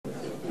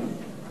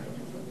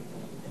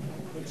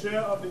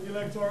Chair of the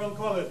Electoral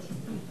College.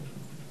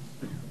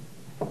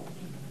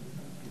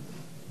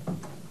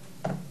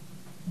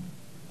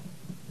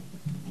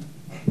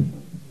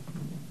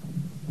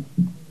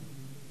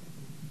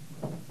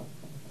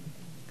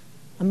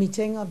 A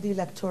meeting of the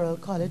Electoral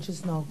College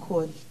is now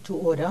called to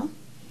order.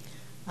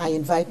 I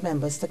invite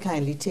members to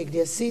kindly take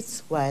their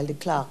seats while the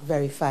clerk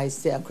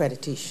verifies their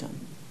accreditation.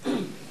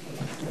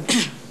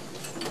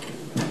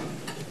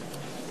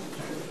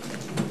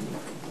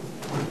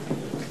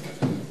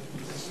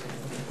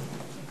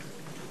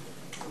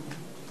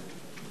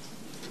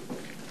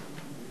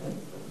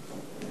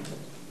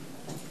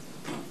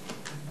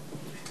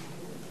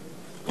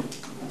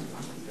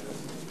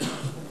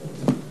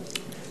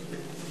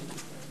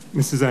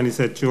 Mrs.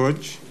 Anisette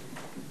George.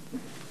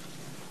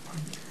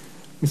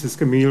 Mrs.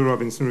 Camille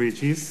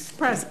Robinson-Regis.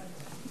 Present.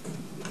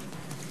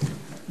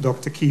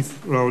 Dr.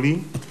 Keith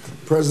Rowley.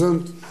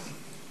 Present.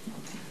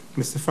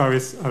 Mr.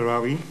 Faris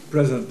Alrawi.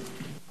 Present.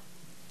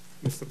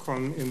 Mr.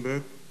 Con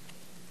Inberg.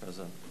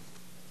 Present.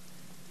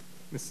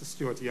 Mr.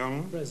 Stuart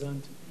Young.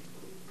 Present.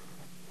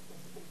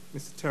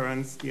 Mr.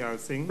 Terence Dial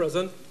Singh.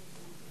 Present.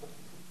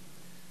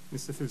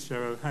 Mr.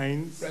 Fitzgerald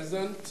Hines.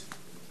 Present.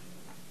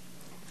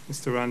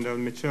 Mr. Randall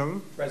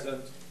Mitchell.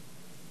 Present.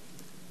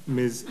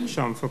 Ms.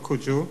 Shamfa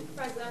Kojo.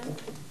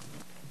 Present.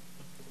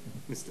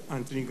 Mr.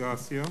 Anthony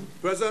Garcia.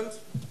 Present.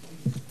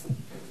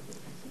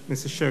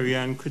 Mrs.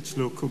 Sherry-Ann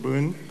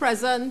Critchlow-Coburn.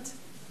 Present.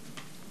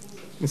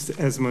 Mr.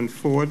 Esmond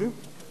Ford.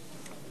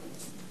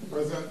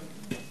 Present.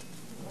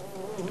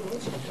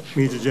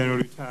 Major General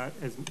Retired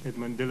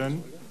Edmund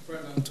Dillon.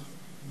 Present.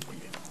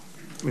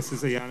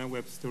 Mrs. Ayana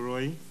Webster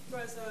Roy.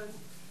 Present.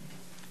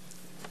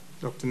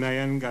 Dr.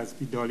 Nayan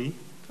Gasby Dolly.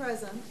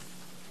 Present.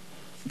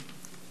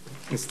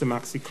 Mr.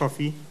 Maxie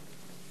Coffey.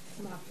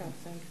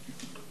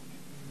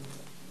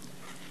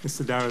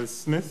 Mr. Darrell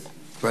Smith.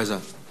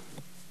 Present.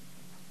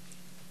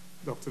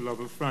 Dr.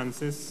 Lovell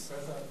Francis.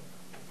 Present.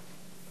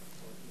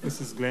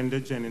 Mrs.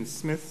 Glenda Jennings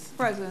Smith.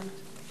 Present.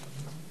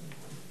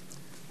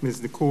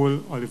 Ms.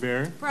 Nicole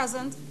Oliver.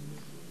 Present.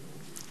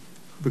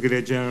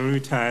 Brigadier General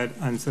Retired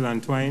Ansel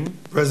Antoine.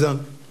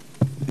 Present.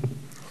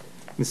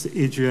 Mr.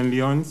 Adrian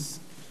Leons.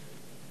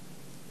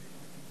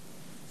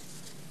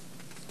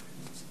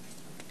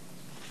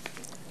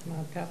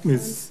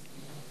 Ms.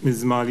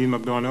 Marlene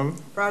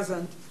McDonald.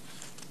 Present.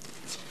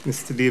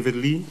 Mr. David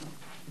Lee.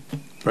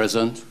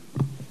 Present.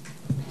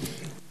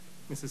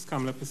 Mrs.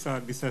 Kamala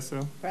Prasad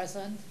Bisesa.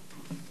 Present.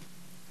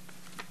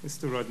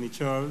 Mr. Rodney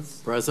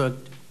Charles.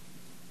 Present.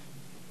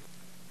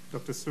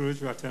 Dr.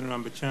 Suraj Ratan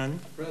Rambachan.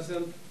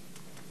 Present.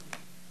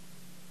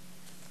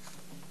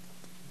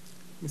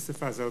 Mr.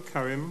 Fazal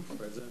Karim.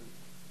 Present.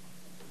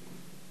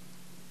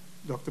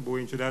 Dr.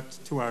 Boinjadat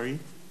Tuari.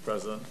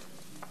 Present.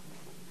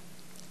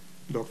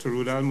 Dr.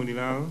 Rudal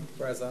Munilal.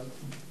 Present.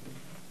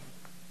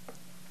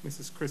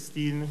 Mrs.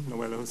 Christine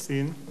Noella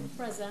Hussain.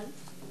 Present.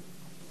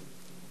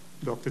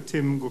 Dr.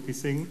 Tim Gopi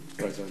Singh.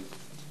 Present.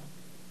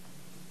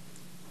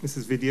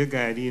 Mrs. Vidya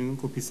Gayadeen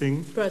Gopi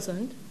Singh.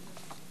 Present.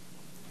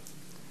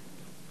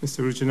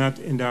 Mr. Rujanath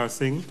Indar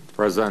Singh.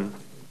 Present.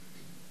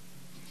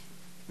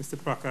 Mr.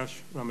 Prakash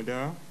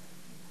Ramadar.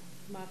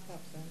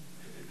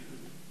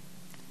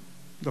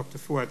 Dr.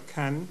 Fuad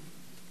Khan.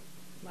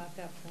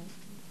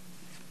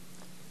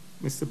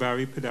 Mr.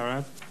 Barry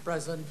Pidarat.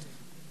 Present.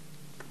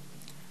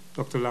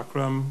 Dr.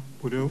 Lakram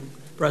Pudu.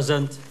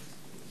 Present.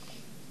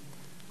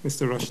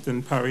 Mr.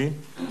 Rushton Parry.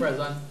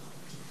 Present.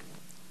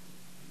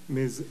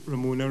 Ms.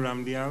 Ramona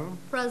Ramdial.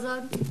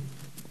 Present.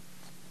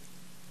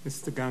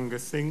 Mr. Ganga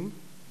Singh.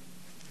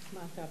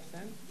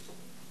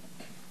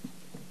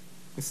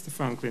 Mr.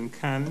 Franklin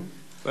Khan.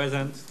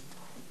 Present.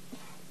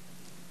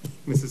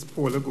 Mrs.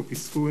 Paula Gopi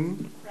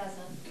Spoon.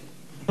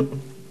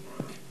 Present.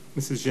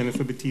 Mrs.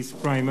 Jennifer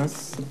Batiste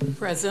Primus.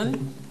 Present.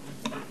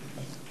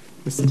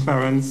 Mr.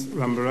 Clarence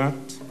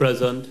Rambarat.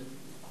 Present.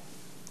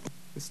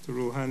 Mr.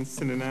 Rohan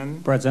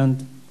Sinanan.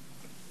 Present.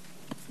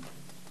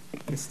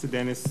 Mr.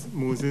 Dennis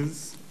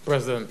Moses.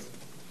 Present.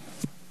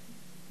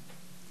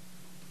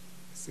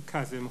 Mr.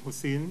 Kazim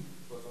Hussain.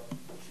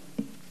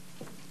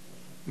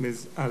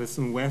 Ms.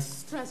 Alison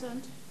West.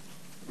 Present.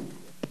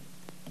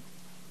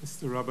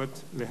 Mr.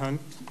 Robert Lehant.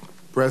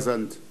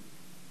 Present.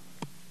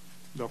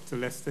 Dr.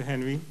 Lester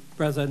Henry.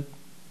 Present.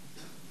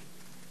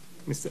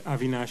 Mr.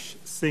 Avinash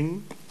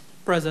Singh.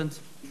 Present.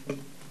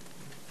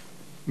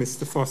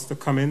 Mr. Foster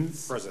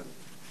Cummins. Present.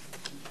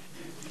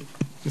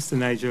 Mr.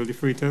 Nigel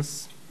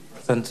DeFreitas.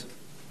 Present.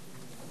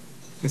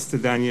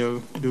 Mr.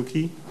 Daniel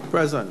Dookie.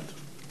 Present.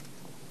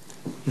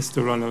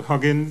 Mr. Ronald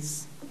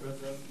Huggins.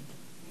 Present.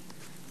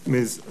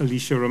 Ms.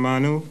 Alicia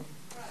Romano.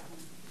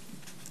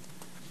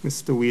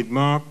 Mr. Wade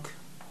Mark.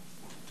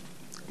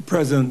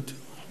 Present.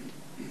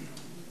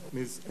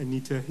 Ms.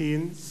 Anita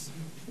Haynes.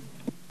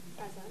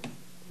 Present.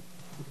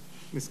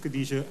 Ms.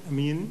 Khadija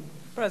Amin.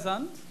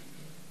 Present.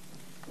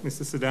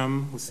 Mr.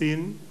 Saddam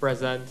Hussein.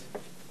 Present.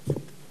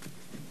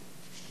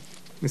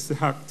 Mr.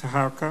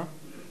 Taharka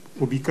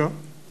Obika.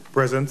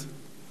 Present.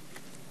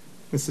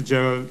 Mr.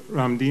 Gerald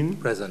Ramdeen.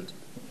 Present.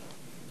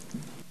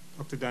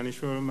 Dr.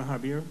 Danishwar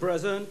Mahabir.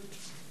 Present.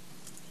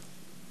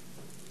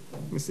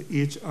 Mr.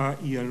 H.R.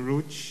 Ian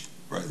Roach,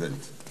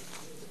 Present.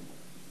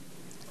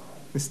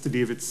 Mr.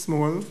 David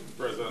Small,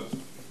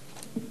 Present.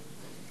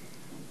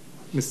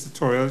 Mr.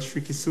 Toriel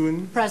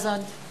Shrikisoon,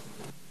 Present.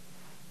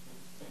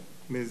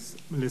 Ms.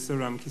 Melissa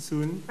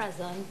Ramkisoon,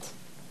 Present.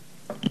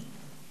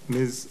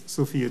 Ms.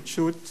 Sophia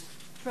Choate,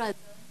 Present.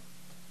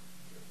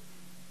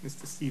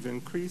 Mr.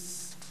 Stephen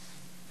Crease,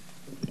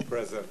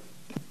 Present.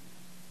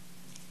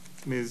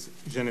 Ms.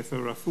 Jennifer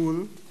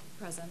Raful,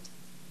 Present.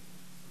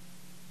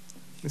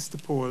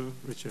 Mr. Paul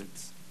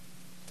Richards.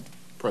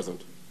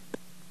 Present.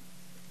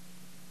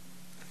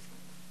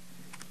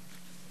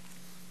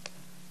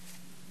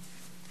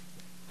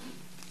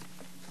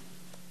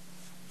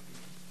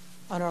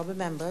 Honorable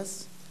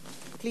members,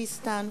 please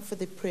stand for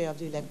the prayer of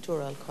the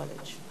Electoral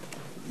College.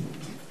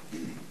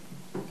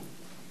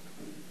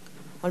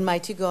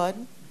 Almighty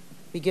God,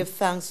 we give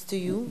thanks to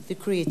you, the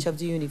creator of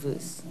the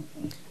universe,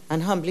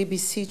 and humbly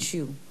beseech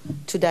you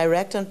to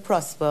direct and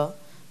prosper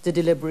the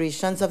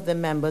deliberations of the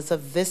members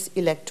of this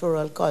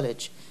Electoral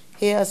College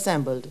here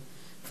assembled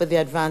for the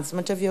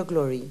advancement of your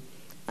glory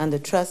and the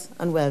trust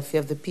and welfare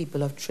of the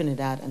people of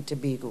Trinidad and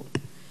Tobago.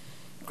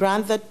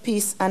 Grant that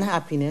peace and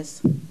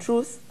happiness,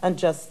 truth and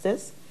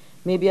justice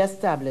may be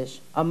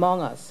established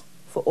among us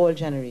for all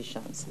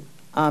generations.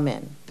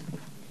 Amen.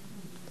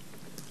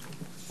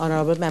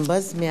 Honorable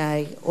members, may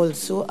I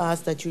also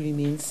ask that you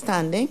remain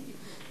standing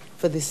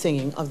for the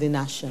singing of the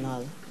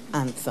national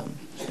anthem.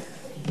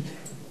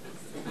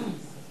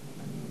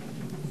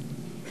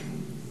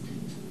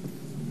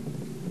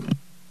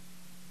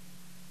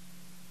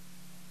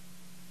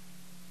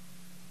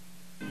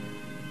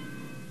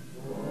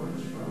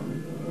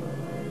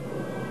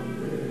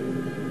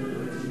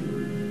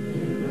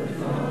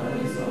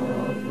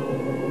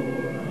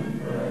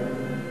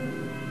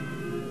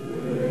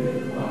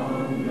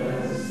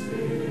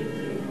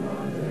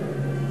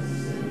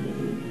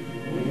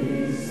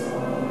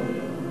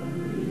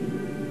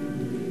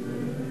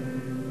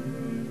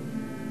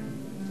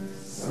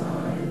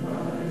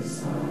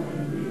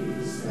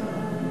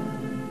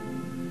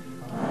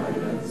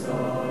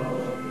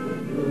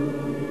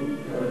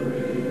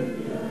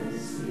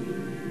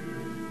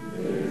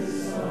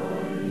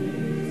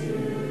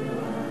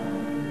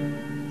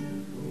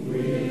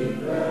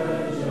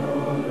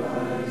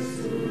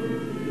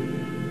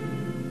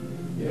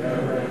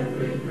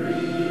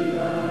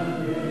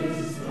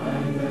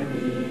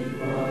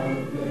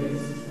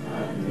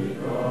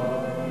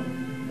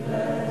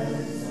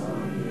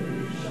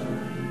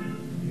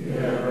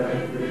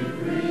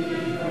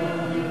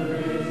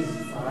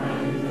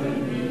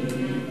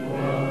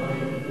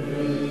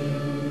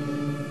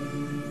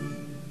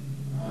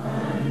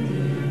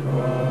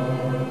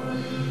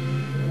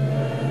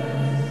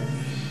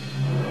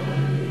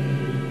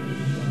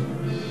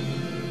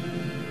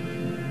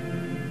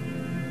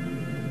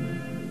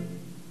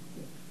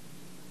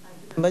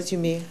 Members, you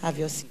may have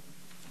your seat.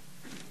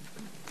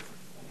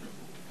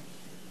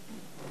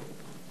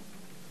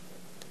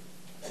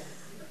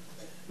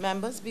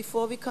 Members,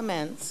 before we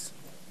commence,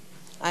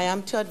 I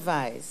am to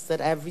advise that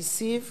I have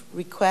received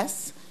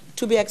requests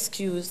to be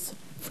excused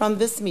from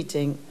this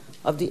meeting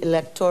of the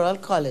Electoral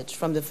College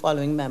from the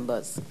following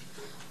members: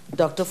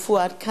 Dr.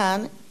 Fuad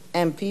Khan,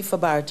 MP for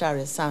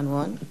Barataria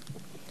Sanwan;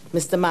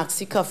 Mr.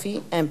 Maxi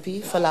Coffey,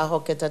 MP for La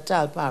Hoqueta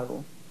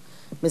Talparo;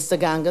 Mr.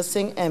 Ganga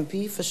Singh,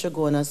 MP for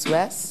Shogunas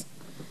West;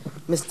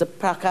 Mr.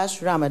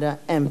 Prakash Ramada,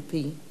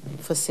 MP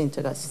for St.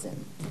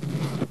 Augustine.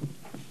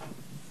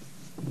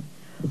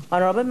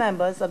 Honorable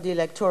members of the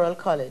Electoral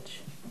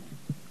College,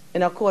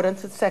 in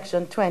accordance with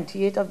Section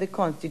 28 of the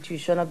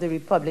Constitution of the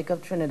Republic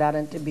of Trinidad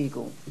and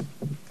Tobago,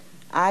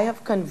 I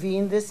have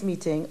convened this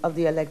meeting of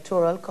the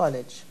Electoral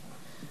College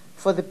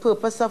for the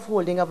purpose of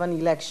holding of an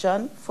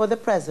election for the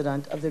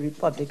President of the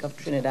Republic of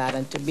Trinidad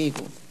and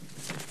Tobago.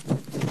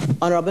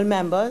 Honorable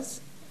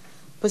members,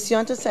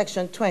 pursuant to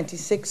Section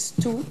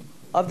 26(2)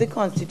 of the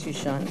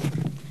Constitution,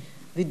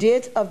 the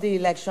date of the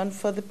election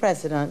for the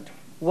President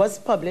was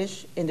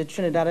published in the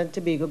Trinidad and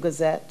Tobago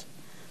Gazette,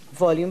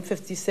 Volume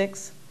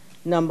 56,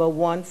 Number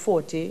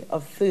 140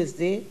 of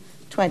Thursday,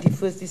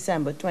 21st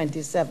December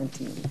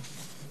 2017.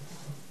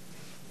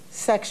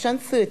 Section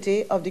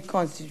 30 of the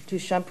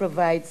Constitution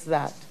provides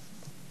that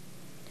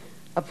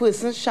a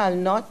person shall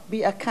not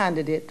be a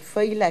candidate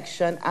for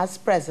election as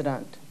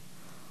President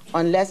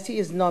unless he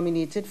is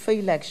nominated for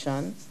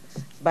election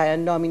by a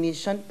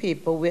nomination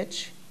paper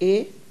which,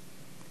 A,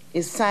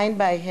 is signed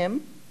by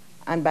him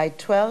and by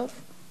 12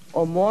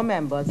 or more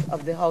members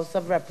of the House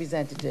of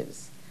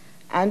Representatives,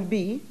 and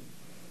B,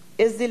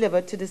 is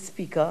delivered to the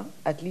Speaker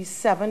at least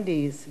 7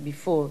 days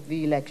before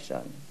the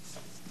election.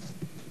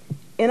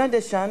 In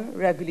addition,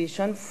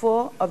 Regulation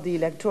 4 of the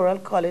Electoral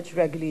College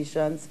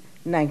Regulations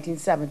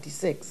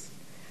 1976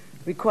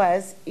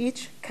 requires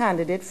each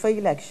candidate for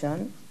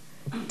election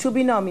to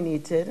be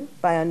nominated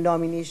by a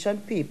nomination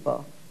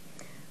paper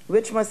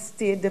which must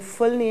state the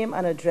full name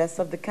and address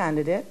of the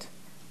candidate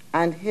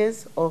and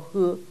his or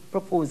her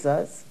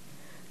proposers,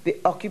 the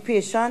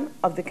occupation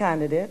of the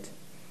candidate,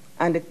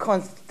 and the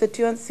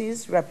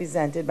constituencies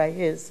represented by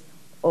his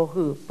or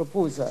her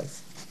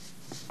proposers.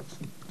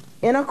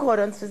 In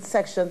accordance with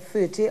Section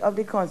 30 of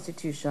the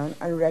Constitution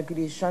and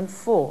Regulation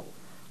 4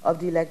 of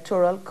the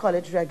Electoral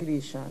College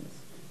Regulations,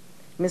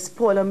 Ms.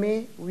 Paula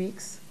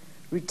Mae-Weekes,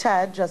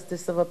 retired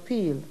Justice of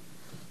Appeal,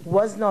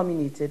 was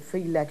nominated for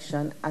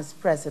election as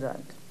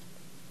President.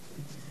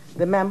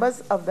 The members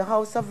of the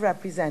House of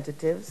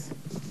Representatives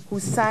who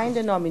signed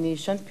the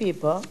nomination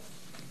paper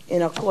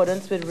in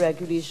accordance with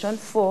Regulation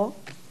 4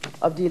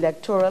 of the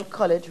Electoral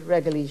College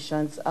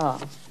Regulations are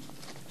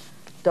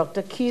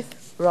Dr.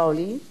 Keith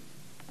Rowley,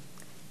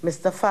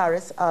 Mr.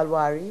 Faris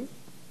Alwari,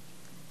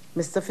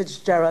 Mr.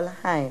 Fitzgerald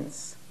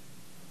Hines,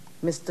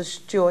 Mr.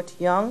 Stuart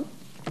Young,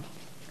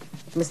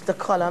 Mr.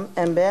 Colum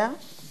Ember,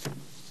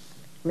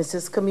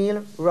 Mrs.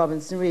 Camille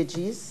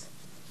Robinson-Regis,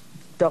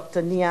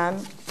 Dr.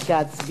 Nian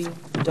Gadsby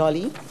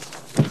Dolly,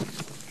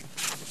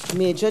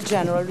 Major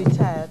General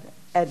Retired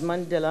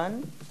Edmund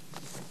Dillon,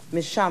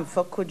 Ms.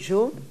 Shamfa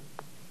Kujo,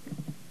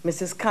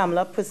 Mrs.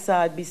 Kamala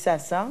Prasad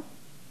Bisesa,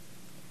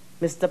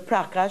 Mr.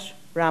 Prakash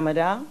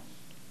Ramada,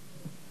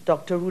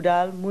 Dr.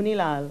 Rudal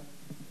Munilal,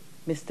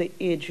 Mr.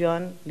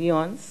 Adrian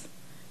Leons,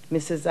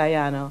 Mrs.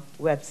 Ayana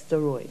Webster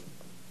Roy.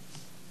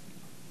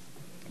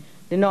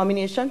 The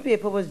nomination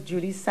paper was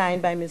duly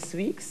signed by Ms.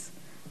 Weekes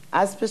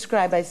as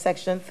prescribed by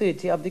Section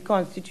 30 of the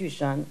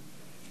Constitution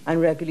and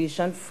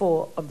Regulation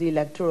 4 of the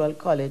Electoral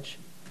College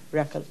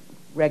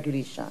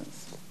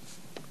Regulations.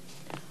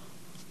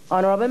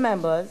 Honorable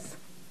members,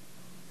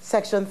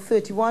 Section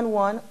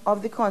 31(1)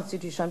 of the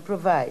Constitution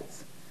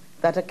provides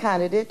that a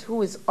candidate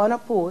who is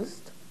unopposed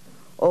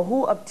or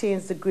who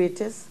obtains the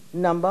greatest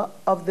number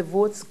of the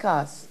votes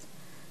cast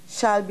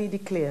shall be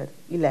declared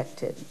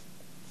elected.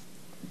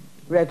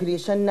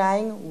 Regulation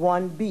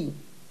 9(1)(b)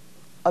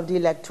 of the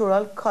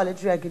Electoral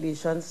College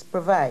Regulations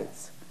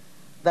provides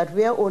that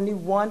where only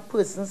one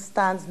person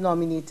stands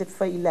nominated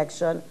for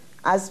election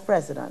as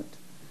President,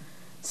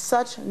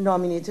 such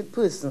nominated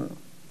person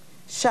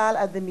shall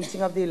at the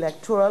meeting of the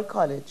Electoral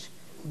College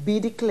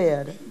be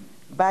declared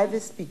by the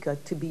Speaker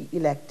to be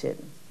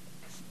elected.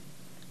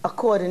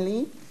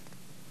 Accordingly,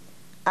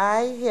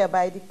 I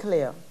hereby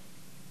declare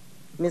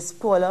Ms.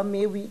 Paula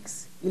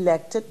Mae-Weekes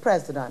elected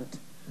President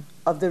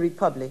of the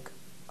Republic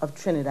of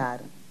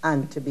Trinidad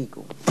and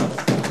Tobago.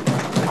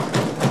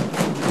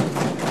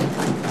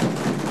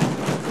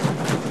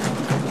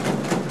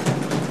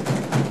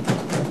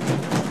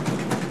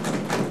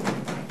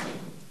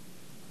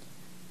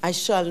 I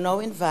shall now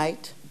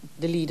invite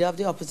the Leader of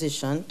the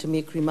Opposition to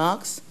make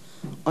remarks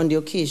on the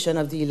occasion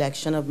of the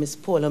election of Ms.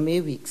 Paula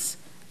Mae-Weekes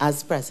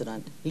as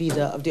President.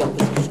 Leader of the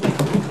Opposition.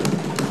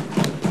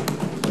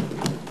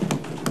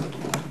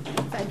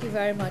 Thank you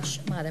very much,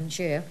 Madam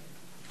Chair.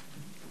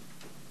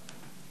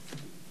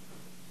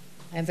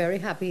 I'm very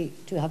happy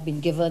to have been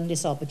given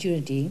this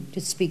opportunity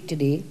to speak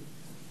today.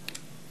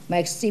 My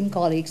esteemed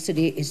colleagues,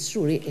 today is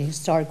truly a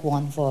historic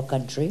one for our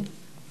country.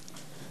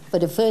 For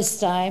the first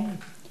time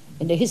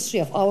in the history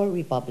of our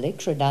republic,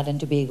 Trinidad and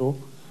Tobago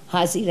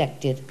has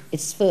elected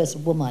its first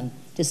woman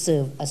to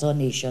serve as our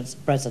nation's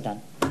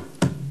president.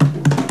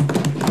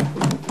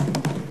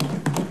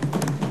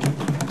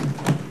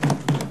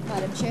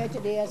 Madam Chair,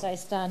 today as I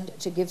stand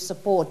to give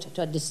support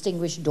to a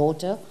distinguished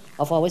daughter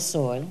of our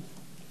soil,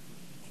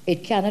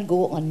 it cannot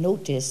go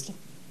unnoticed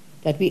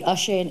that we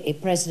usher in a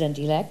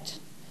president-elect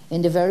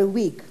in the very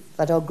week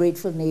that our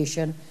grateful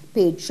nation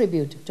paid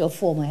tribute to a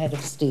former head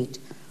of state,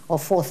 our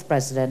fourth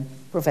president,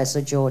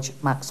 Professor George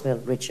Maxwell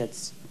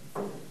Richards.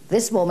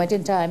 This moment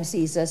in time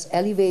sees us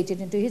elevated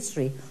into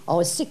history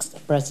our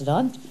sixth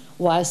president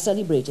while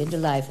celebrating the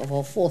life of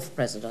our fourth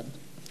president.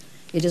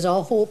 It is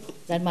our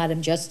hope that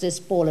Madam Justice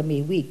Paula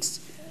Mae-Weekes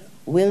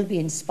will be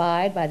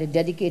inspired by the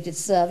dedicated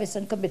service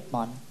and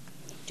commitment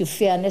to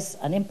fairness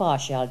and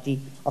impartiality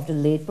of the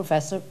late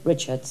Professor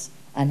Richards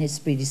and his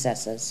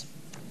predecessors.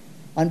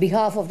 On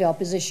behalf of the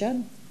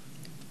opposition,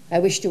 I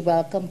wish to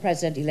welcome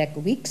President-elect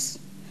Weekes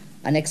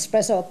and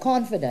express our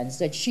confidence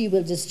that she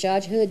will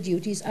discharge her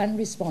duties and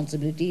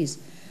responsibilities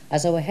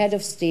as our head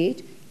of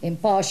state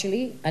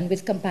impartially and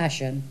with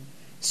compassion,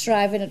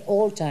 striving at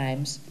all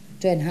times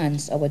to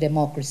enhance our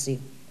democracy.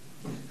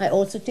 I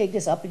also take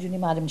this opportunity,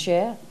 Madam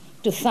Chair,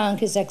 to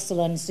thank His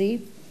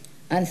Excellency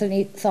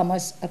Anthony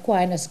Thomas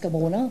Aquinas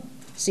Carmona,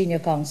 Senior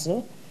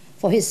Counsel,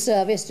 for his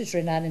service to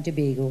Trinidad and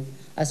Tobago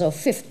as our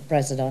fifth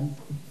president.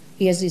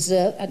 He has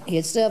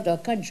served our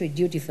country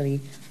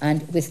dutifully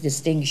and with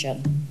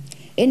distinction.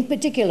 In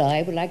particular,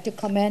 I would like to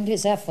commend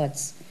his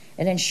efforts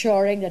in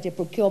ensuring that a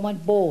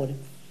procurement board,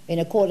 in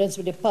accordance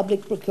with the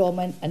Public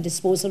Procurement and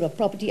Disposal of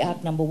Property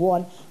Act No.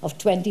 1 of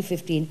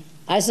 2015,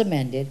 as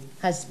amended,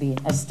 has been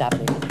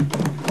established.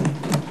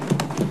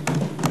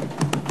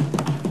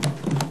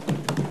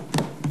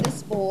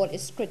 This board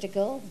is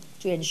critical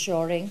to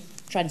ensuring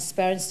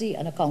transparency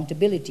and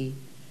accountability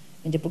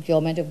in the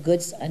procurement of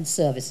goods and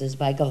services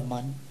by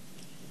government.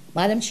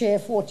 Madam Chair,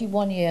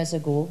 41 years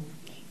ago,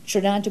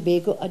 Trinidad and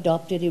Tobago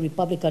adopted a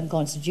Republican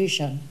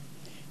Constitution,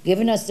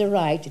 giving us the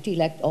right to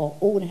elect our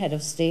own head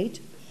of state,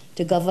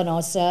 to govern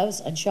ourselves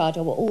and chart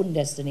our own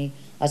destiny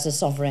as a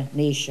sovereign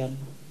nation.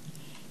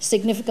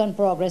 Significant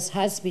progress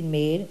has been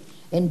made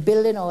in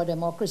building our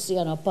democracy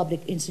and our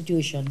public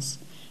institutions,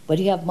 but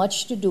we have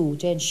much to do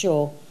to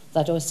ensure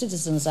that our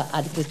citizens are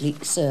adequately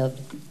served.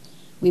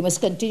 We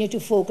must continue to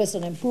focus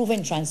on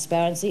improving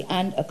transparency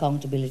and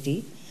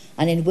accountability,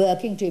 and in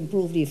working to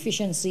improve the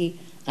efficiency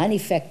and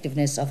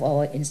effectiveness of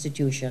our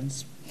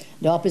institutions.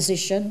 The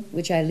opposition,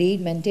 which I lead,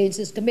 maintains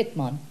its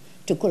commitment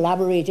to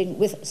collaborating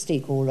with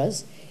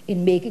stakeholders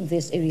in making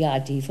this a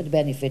reality for the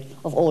benefit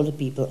of all the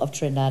people of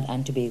Trinidad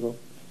and Tobago.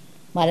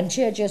 Madam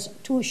Chair,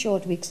 just 2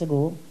 short weeks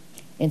ago,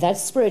 in that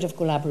spirit of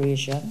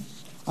collaboration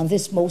on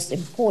this most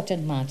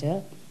important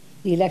matter,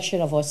 the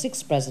election of our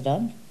 6th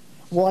president,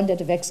 one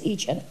that affects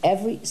each and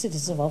every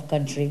citizen of our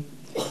country,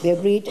 we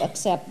agreed to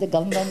accept the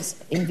government's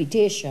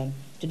invitation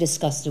to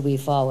discuss the way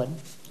forward.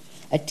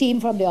 A team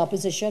from the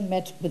opposition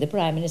met with the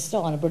Prime Minister,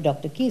 Honourable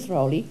Dr. Keith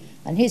Rowley,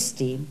 and his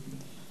team,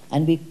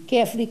 and we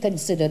carefully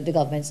considered the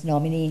government's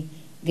nominee,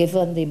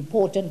 given the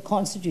important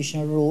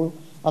constitutional role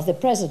of the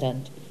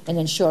President in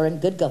ensuring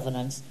good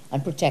governance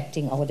and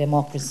protecting our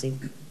democracy.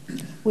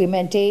 We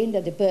maintain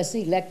that the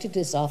person elected to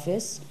this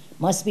office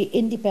must be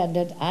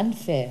independent and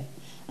fair,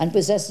 and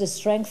possess the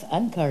strength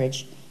and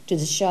courage to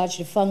discharge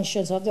the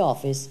functions of the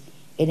office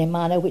in a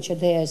manner which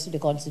adheres to the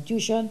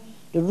Constitution,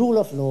 the rule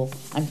of law,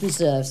 and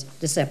preserves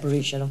the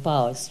separation of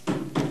powers.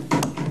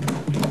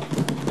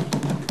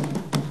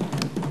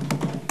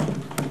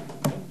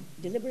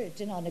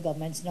 Deliberating on the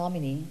government's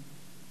nominee,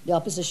 the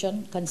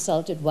opposition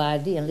consulted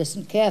widely and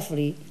listened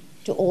carefully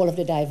to all of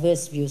the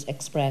diverse views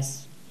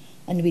expressed.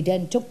 And we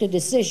then took the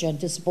decision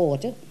to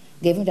support it,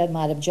 given that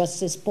Madam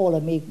Justice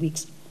Paula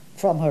Mae-Weekes,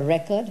 from her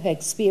record, her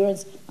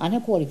experience, and her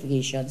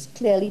qualifications,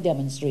 clearly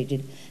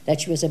demonstrated that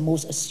she was a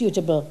most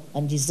suitable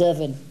and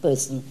deserving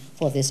person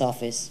for this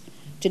office.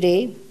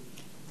 Today,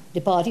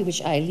 the party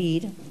which I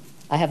lead,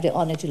 I have the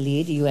honor to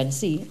lead, the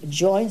UNC,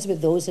 joins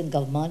with those in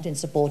government in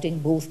supporting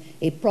both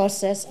a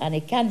process and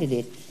a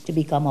candidate to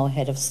become our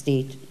head of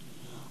state.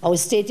 Our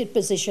stated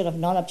position of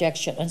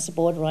non-objection and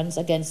support runs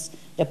against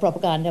the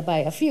propaganda by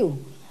a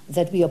few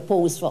that we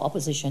oppose for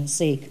opposition's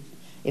sake.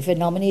 If a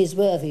nominee is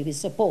worthy, we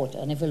support,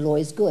 and if a law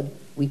is good,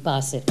 we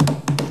pass it.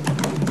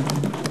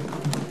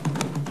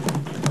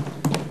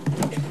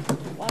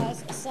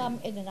 Whilst some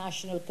in the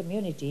national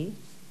community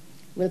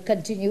will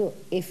continue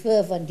a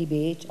fervent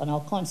debate on our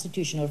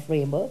constitutional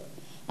framework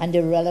and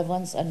the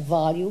relevance and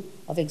value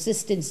of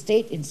existing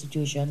state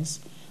institutions,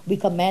 we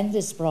commend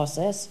this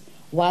process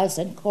whilst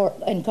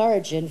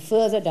encouraging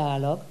further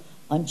dialogue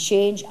on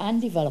change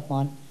and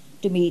development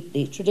to meet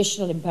the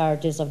traditional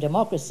imperatives of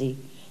democracy,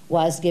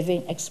 whilst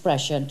giving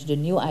expression to the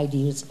new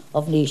ideals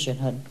of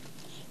nationhood.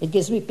 It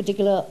gives me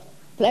particular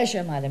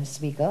pleasure, Madam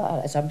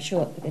Speaker, as I'm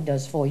sure it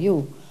does for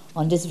you,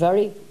 on this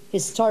very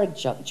historic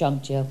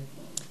juncture,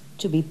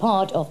 to be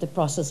part of the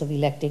process of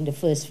electing the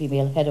first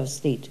female head of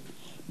state.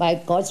 By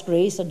God's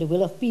grace and the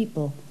will of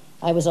people,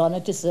 I was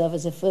honored to serve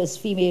as the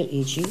first female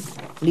AG,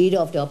 leader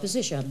of the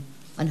opposition,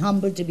 and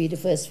humbled to be the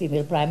first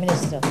female Prime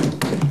Minister.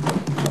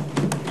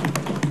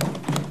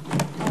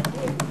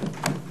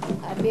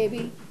 And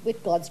maybe,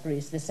 with God's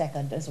grace, the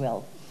second as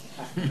well.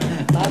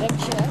 Madam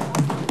Chair,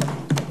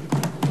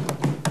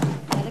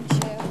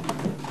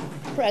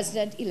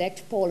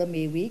 President-elect Paula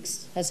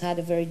Mae-Weekes has had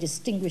a very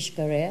distinguished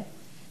career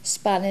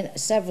spanning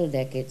several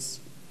decades.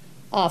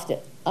 After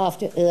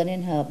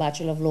earning her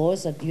Bachelor of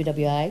Laws at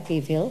UWI,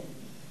 Cave Hill,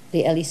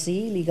 the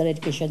LEC, Legal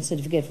Education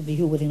Certificate from the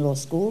Hubert Law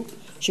School,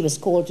 she was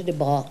called to the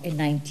bar in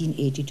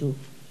 1982.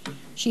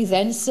 She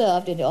then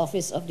served in the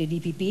office of the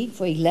DPP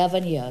for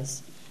 11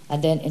 years,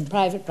 and then in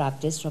private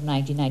practice from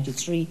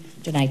 1993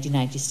 to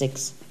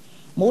 1996.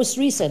 Most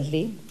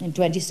recently, in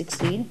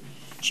 2016,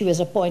 she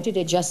was appointed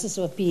a Justice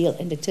of Appeal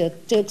in the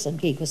Turks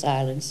and Caicos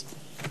Islands.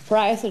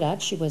 Prior to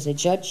that, she was a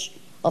judge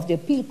of the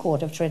Appeal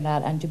Court of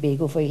Trinidad and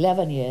Tobago for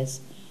 11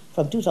 years,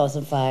 from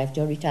 2005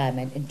 to her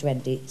retirement in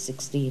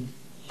 2016.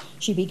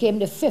 She became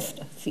the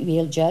 5th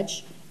female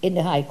judge in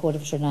the High Court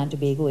of Trinidad and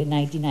Tobago in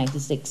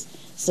 1996,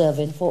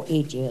 serving for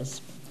 8 years.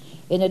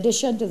 In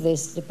addition to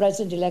this, the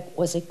President-elect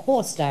was a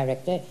course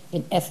director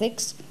in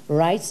ethics,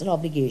 rights, and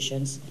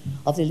obligations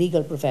of the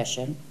legal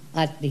profession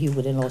at the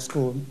Hubert Law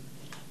School.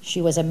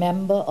 She was a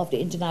member of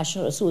the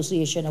International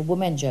Association of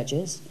Women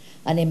Judges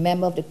and a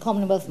member of the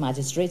Commonwealth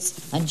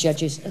Magistrates and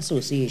Judges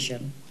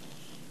Association.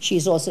 She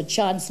is also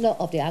Chancellor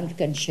of the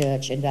Anglican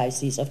Church in the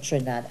Diocese of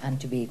Trinidad and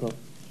Tobago.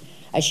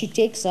 As she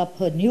takes up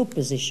her new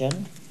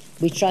position,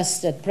 we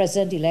trust that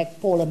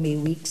President-elect Paula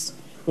Mae-Weekes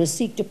will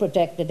seek to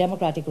protect the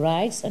democratic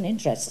rights and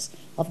interests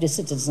of the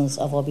citizens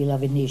of our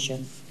beloved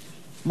nation.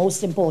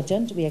 Most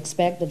important, we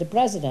expect that the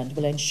President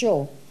will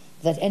ensure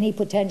that any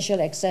potential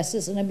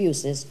excesses and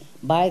abuses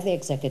by the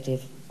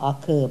executive are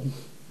curbed.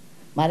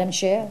 Madam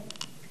Chair,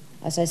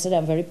 as I said,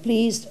 I'm very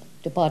pleased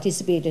to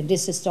participate in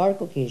this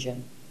historic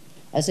occasion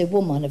as a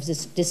woman of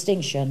this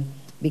distinction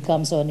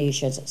becomes our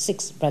nation's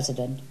 6th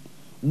president.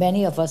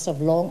 Many of us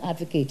have long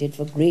advocated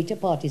for greater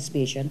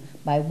participation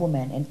by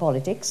women in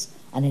politics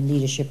and in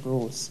leadership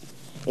roles.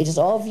 It is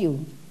our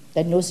view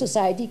that no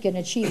society can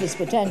achieve its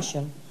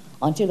potential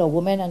until our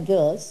women and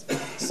girls,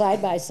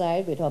 side by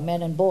side with our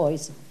men and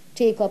boys,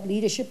 take up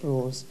leadership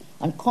roles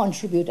and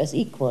contribute as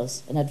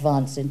equals in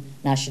advancing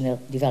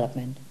national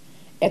development.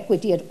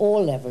 Equity at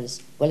all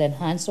levels will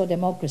enhance our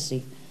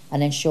democracy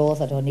and ensure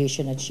that our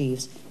nation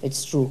achieves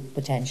its true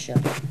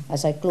potential.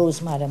 As I close,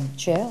 Madam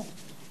Chair,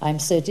 I am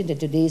certain that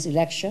today's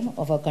election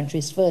of our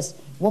country's first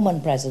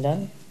woman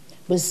president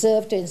will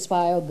serve to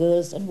inspire our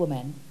girls and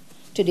women.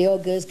 Today, our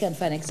girls can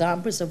find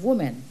examples of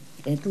women,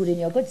 including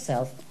your good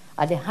self,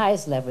 at the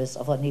highest levels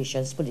of our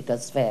nation's political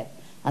sphere.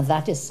 And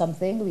that is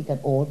something we can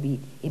all be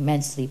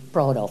immensely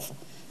proud of.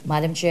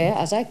 Madam Chair,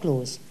 as I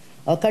close,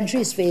 our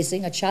country is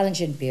facing a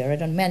challenging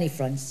period on many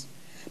fronts.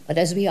 But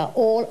as we are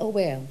all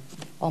aware,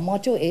 our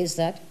motto is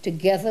that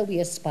together we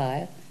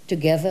aspire,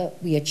 together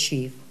we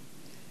achieve.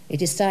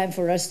 It is time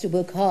for us to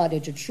work harder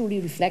to truly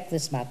reflect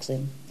this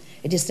maxim.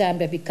 It is time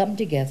that we come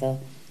together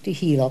to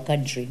heal our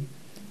country.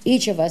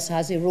 Each of us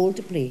has a role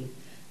to play,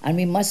 and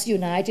we must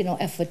unite in our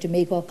effort to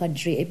make our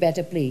country a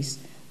better place,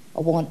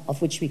 one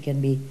of which we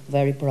can be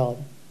very proud.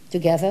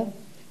 Together,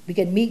 we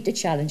can meet the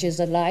challenges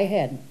that lie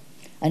ahead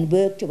and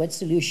work towards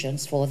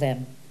solutions for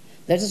them.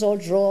 Let us all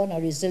draw on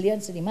our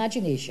resilience and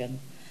imagination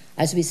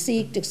as we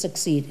seek to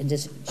succeed in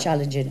this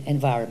challenging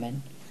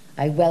environment.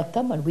 I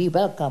welcome, and we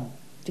welcome,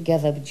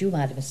 together with you,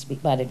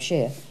 Madam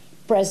Chair,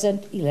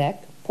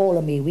 President-elect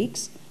Paula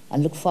Mae-Weekes,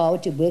 and look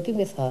forward to working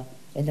with her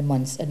in the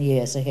months and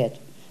years ahead.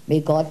 May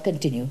God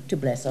continue to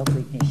bless our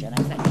great nation.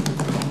 I thank you.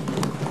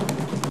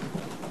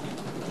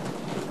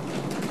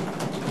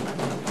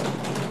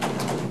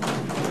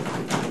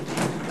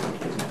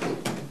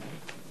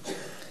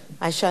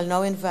 I shall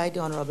now invite the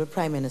Honorable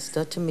Prime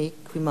Minister to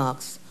make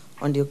remarks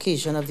on the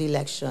occasion of the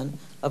election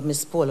of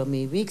Ms. Paula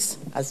Mae-Weekes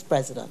as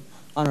President.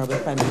 Honorable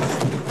Prime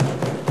Minister.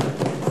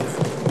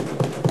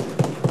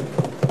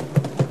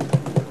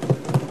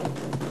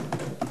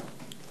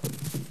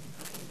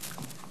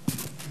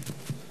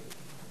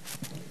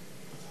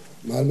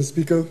 Madam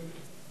Speaker,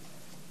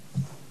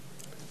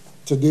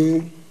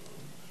 today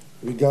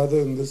we gather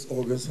in this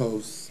August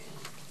House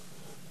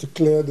to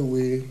clear the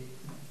way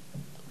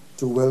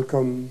to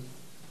welcome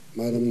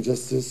Madam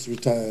Justice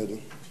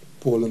retired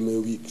Paula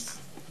Mae-Weekes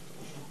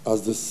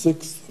as the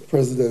 6th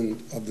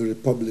President of the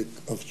Republic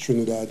of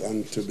Trinidad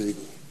and Tobago.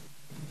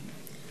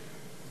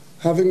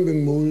 Having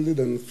been molded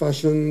and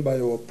fashioned by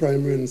our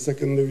primary and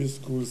secondary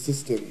school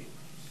system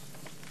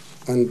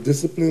and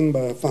disciplined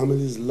by her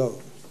family's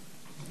love,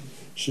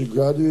 she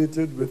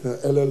graduated with her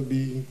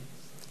LLB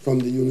from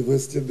the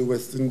University of the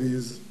West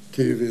Indies,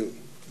 K-Ville.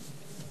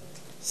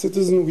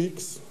 Citizen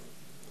Weekes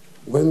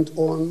went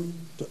on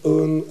to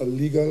earn a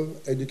legal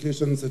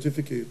education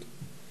certificate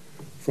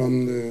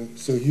from the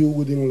Sir Hugh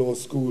Wooding Law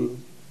School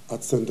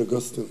at St.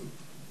 Augustine.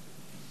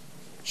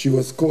 She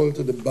was called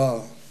to the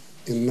bar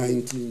in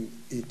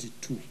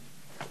 1982.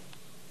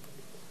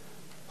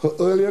 Her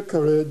earlier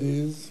career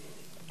days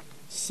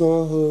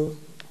saw her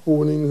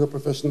honing her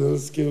professional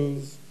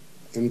skills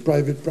in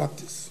private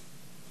practice,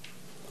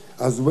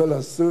 as well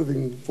as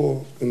serving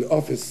in the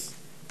office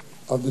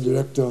of the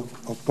Director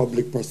of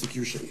Public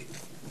Prosecution.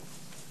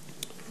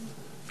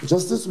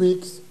 Justice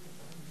Weekes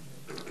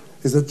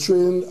is a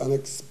trained and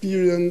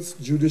experienced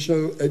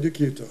judicial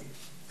educator,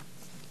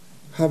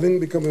 having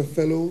become a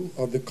fellow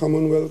of the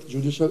Commonwealth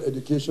Judicial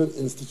Education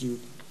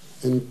Institute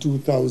in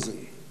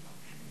 2000.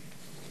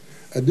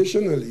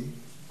 Additionally,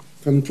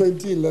 from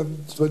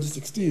 2011 to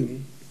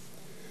 2016,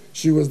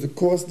 she was the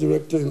course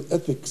director in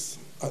ethics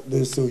at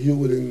the Sir Hugh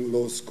Wooding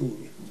Law School.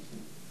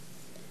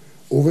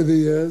 Over the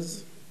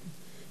years,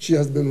 she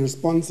has been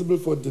responsible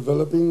for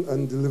developing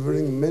and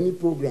delivering many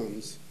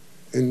programs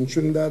in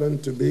Trinidad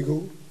and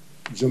Tobago,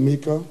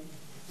 Jamaica,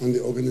 and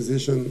the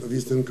Organization of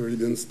Eastern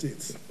Caribbean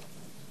States.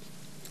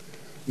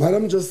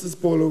 Madam Justice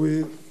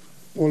Paula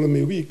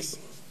Mae-Weekes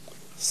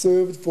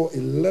served for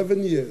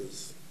 11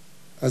 years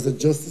as the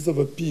Justice of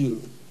Appeal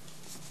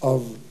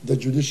of the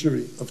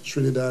Judiciary of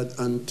Trinidad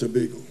and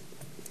Tobago,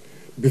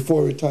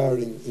 before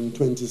retiring in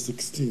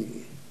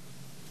 2016.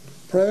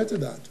 Prior to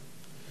that,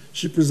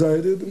 she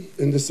presided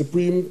in the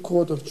Supreme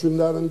Court of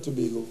Trinidad and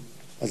Tobago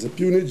as a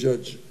puisne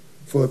judge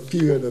for a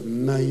period of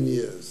 9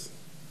 years.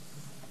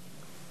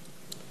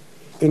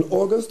 In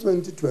August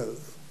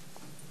 2012,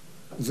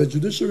 the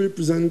judiciary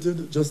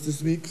presented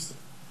Justice Weekes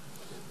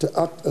to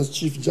act as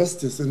Chief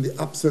Justice in the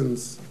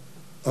absence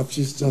of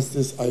Chief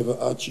Justice Ivor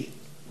Archie.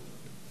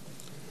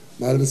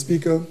 Madam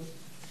Speaker,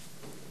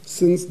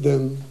 since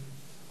then,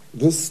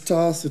 this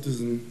star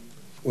citizen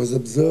was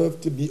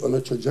observed to be on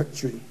a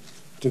trajectory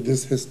to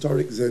this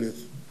historic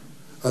zenith,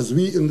 as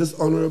we in this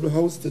honorable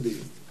house today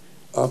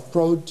are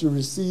proud to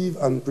receive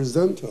and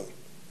present her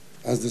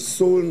as the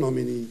sole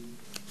nominee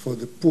for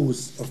the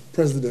post of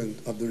President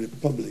of the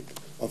Republic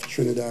of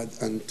Trinidad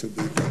and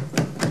Tobago.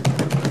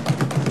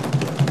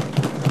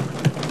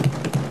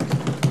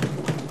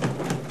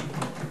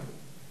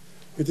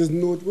 It is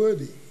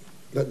noteworthy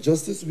that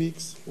Justice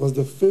Weekes was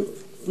the 5th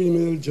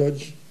female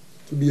judge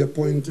to be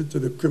appointed to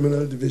the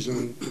Criminal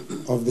Division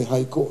of the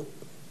High Court.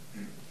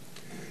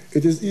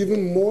 It is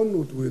even more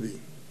noteworthy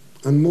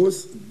and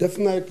most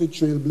definitely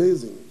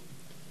trailblazing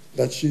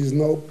that she is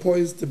now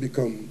poised to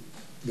become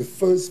the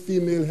first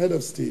female head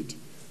of state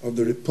of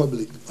the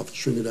Republic of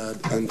Trinidad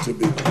and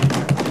Tobago.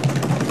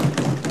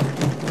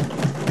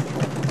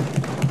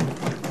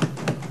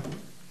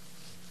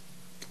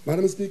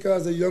 Madam Speaker,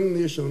 as a young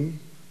nation,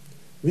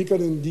 we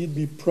can indeed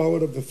be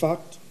proud of the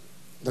fact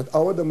that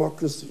our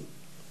democracy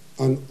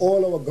and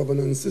all our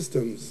governance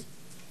systems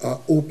are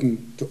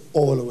open to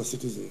all our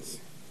citizens.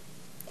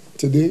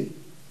 Today,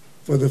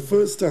 for the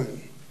first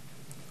time,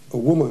 a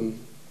woman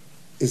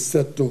is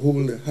set to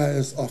hold the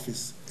highest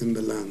office in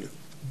the land.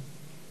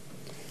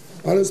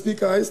 Madam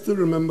Speaker, I still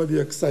remember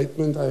the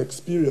excitement I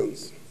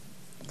experienced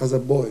as a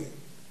boy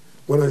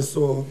when I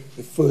saw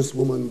the first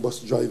woman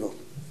bus driver.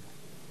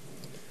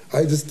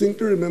 I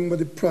distinctly remember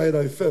the pride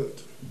I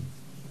felt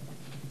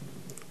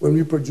when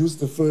we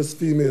produced the first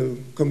female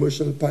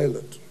commercial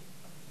pilot.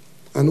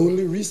 And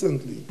only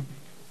recently,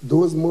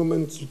 those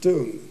moments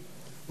returned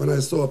when I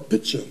saw a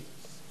picture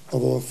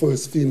of our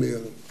first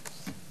female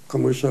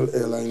commercial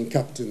airline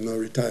captain, now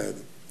retired,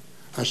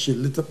 as she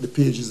lit up the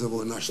pages of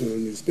our national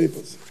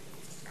newspapers.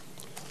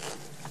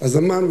 As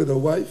a man with a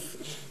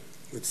wife,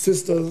 with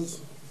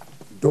sisters,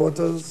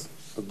 daughters,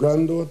 a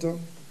granddaughter,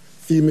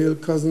 female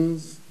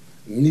cousins,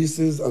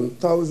 nieces, and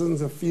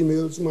thousands of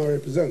females whom I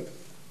represent,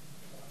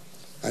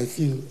 I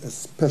feel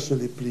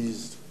especially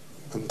pleased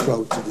and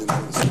proud today.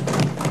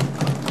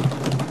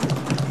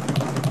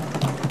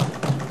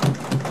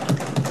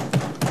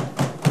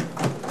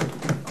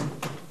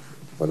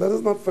 But let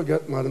us not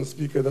forget, Madam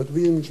Speaker, that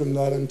we in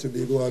Trinidad and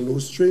Tobago are no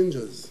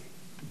strangers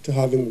to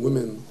having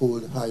women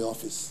hold high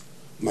office.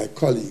 My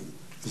colleague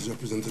is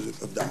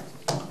representative of that.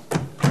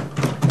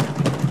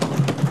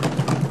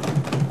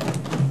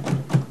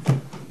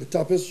 The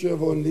tapestry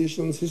of our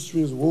nation's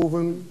history is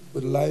woven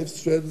with live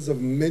threads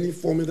of many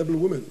formidable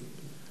women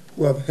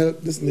who have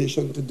helped this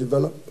nation to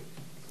develop,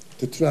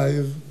 to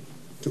thrive,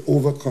 to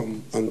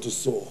overcome, and to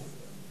soar.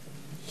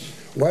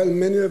 While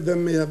many of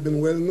them may have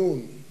been well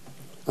known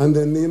and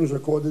their names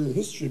recorded in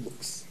history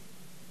books,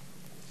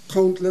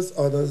 countless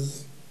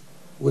others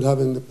would have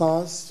in the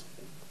past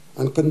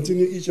and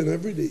continue each and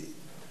every day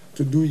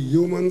to do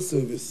human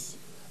service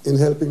in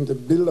helping to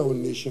build our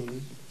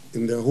nation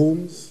in their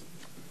homes,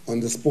 on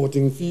the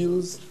sporting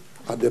fields,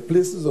 at their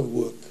places of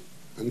work,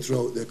 and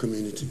throughout their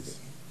communities.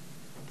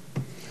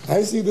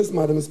 I see this,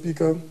 Madam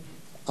Speaker,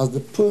 as the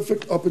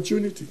perfect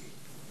opportunity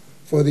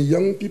for the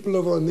young people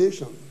of our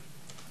nation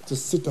to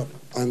sit up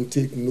and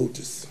take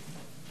notice.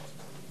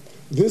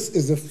 This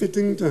is a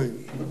fitting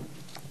time,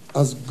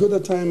 as good a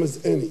time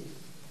as any,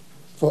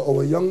 for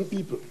our young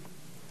people,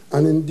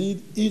 and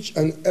indeed each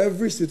and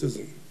every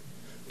citizen,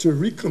 to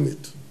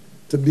recommit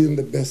to being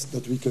the best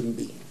that we can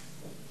be.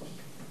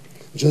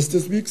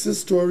 Justice Weekes'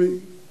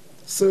 story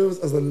serves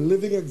as a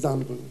living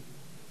example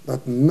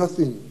that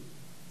nothing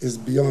is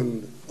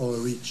beyond our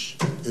reach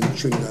in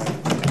Trinidad.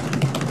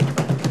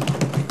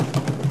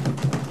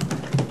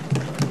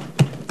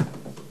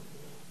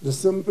 The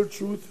simple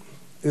truth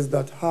is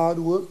that hard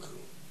work,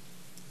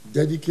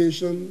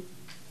 dedication,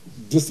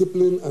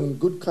 discipline, and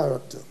good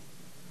character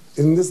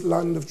in this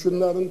land of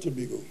Trinidad and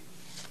Tobago,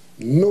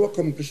 no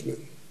accomplishment,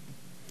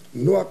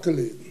 no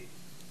accolade,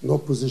 no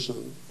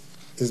position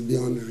is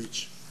beyond the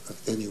reach of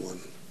anyone.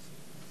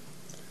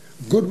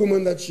 Good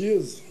woman that she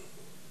is,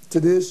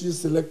 today she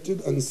is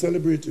selected and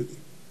celebrated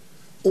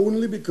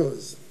only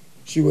because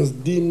she was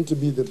deemed to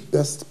be the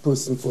best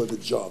person for the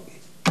job.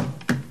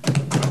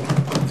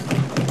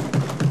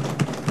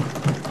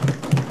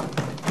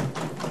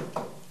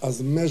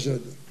 As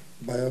measured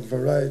by a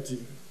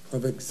variety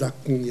of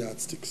exacting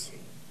yardsticks.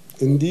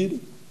 Indeed,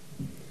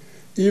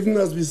 even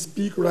as we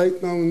speak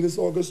right now in this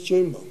August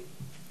chamber,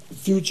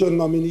 future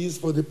nominees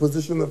for the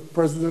position of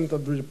President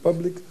of the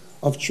Republic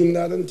of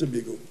Trinidad and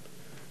Tobago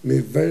may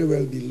very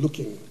well be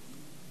looking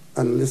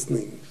and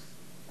listening.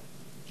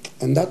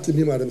 And that, to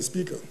me, Madam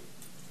Speaker,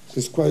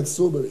 is quite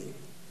sobering,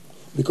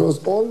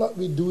 because all that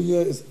we do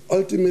here is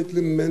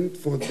ultimately meant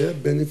for their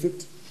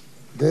benefit,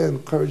 their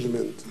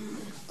encouragement,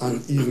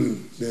 and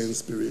even their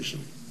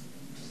inspiration.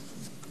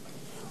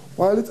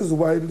 While it is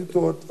widely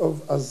thought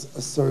of as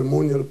a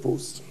ceremonial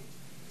post,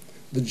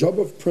 the job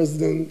of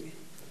president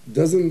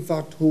does in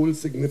fact hold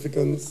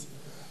significance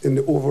in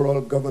the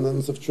overall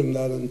governance of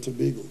Trinidad and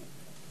Tobago.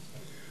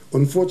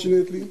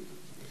 Unfortunately,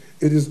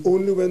 it is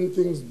only when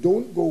things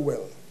don't go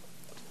well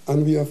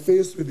and we are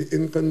faced with the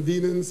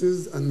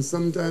inconveniences and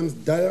sometimes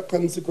dire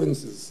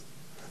consequences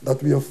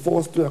that we are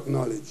forced to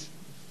acknowledge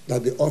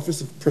that the office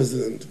of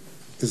president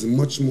is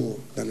much more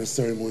than a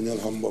ceremonial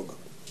humbug.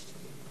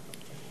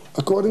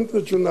 According to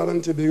the Trinidad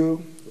and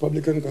Tobago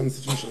Republican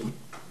Constitution,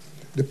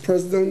 the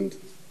president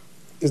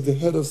is the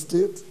head of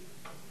state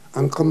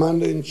and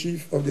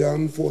commander-in-chief of the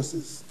armed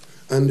forces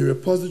and the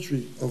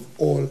repository of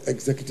all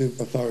executive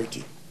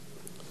authority.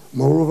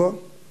 Moreover,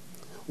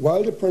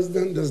 while the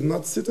president does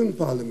not sit in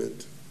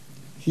parliament,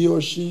 he or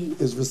she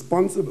is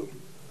responsible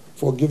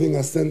for giving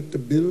assent to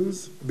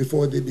bills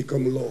before they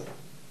become law.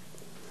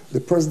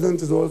 The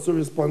president is also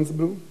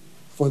responsible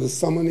for the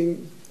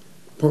summoning,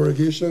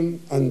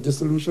 prorogation, and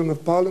dissolution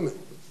of parliament.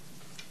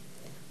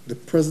 The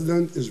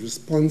president is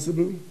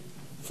responsible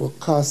for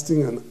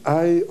casting an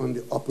eye on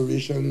the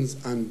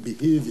operations and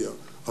behavior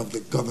of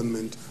the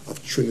government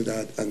of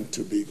Trinidad and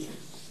Tobago.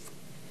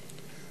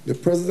 The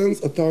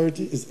President's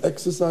authority is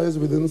exercised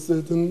within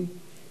certain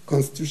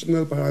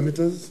constitutional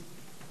parameters,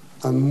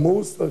 and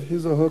most of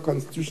his or her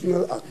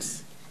constitutional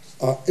acts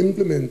are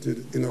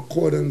implemented in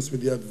accordance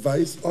with the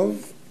advice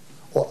of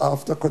or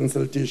after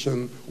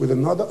consultation with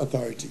another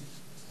authority,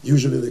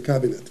 usually the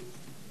Cabinet,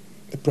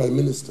 the Prime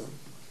Minister,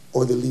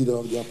 or the Leader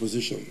of the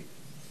Opposition.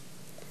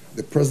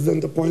 The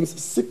President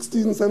appoints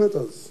 16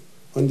 senators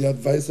on the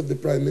advice of the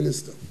Prime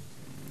Minister,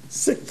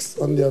 6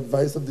 on the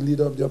advice of the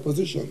Leader of the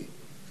Opposition,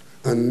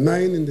 and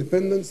 9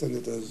 independent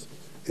senators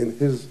in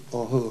his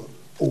or her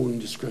own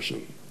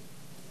discretion.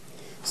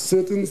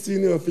 Certain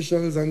senior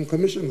officials and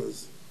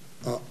commissioners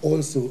are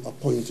also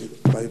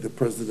appointed by the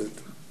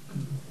President.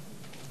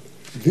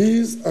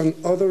 These and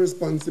other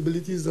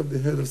responsibilities of the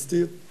head of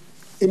state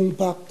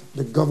impact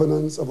the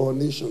governance of our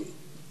nation.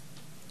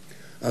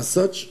 As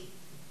such,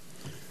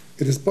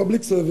 it is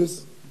public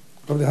service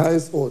of the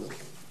highest order.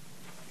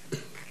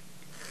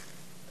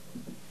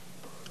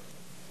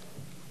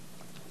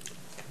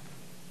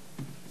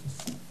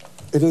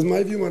 It is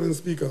my view, Madam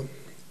Speaker,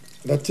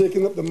 that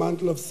taking up the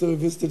mantle of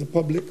service to the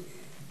public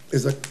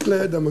is a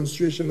clear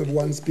demonstration of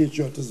one's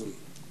patriotism.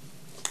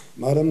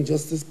 Madam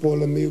Justice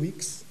Paula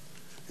Mae-Weekes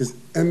is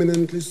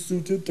eminently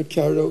suited to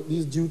carry out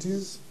these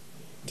duties,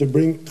 to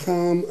bring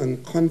calm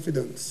and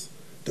confidence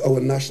to our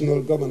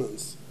national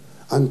governance,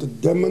 and to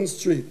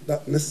demonstrate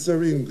that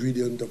necessary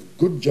ingredient of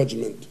good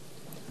judgment,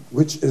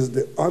 which is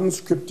the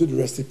unscripted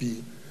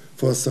recipe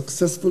for a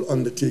successful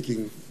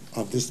undertaking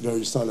of this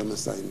very solemn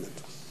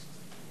assignment.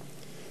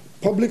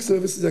 Public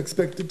service is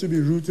expected to be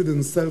rooted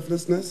in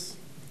selflessness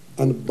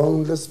and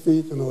boundless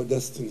faith in our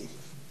destiny.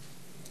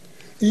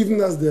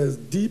 Even as there is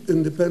deep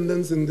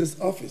independence in this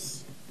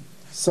office,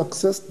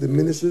 success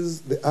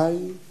diminishes the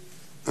I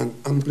and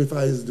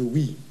amplifies the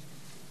we.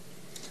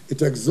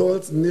 It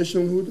exalts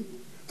nationhood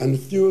and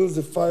fuels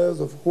the fires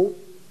of hope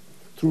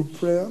through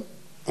prayer,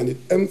 and it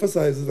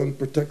emphasizes and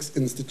protects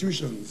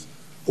institutions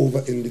over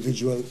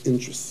individual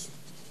interests.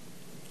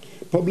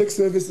 Public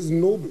service is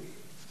noble,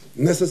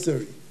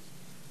 necessary,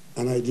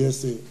 and I dare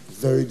say,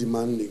 very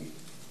demanding.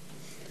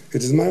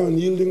 It is my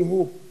unyielding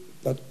hope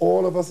that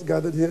all of us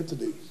gathered here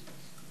today,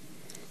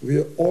 we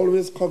are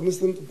always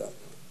cognizant of that,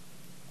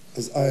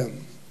 as I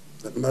am,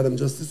 that Madam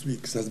Justice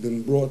Weekes has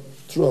been brought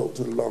throughout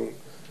her long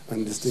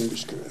and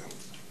distinguished career.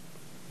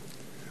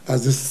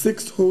 As the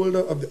 6th holder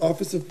of the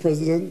office of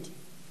President,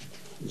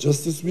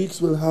 Justice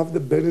Weekes will have the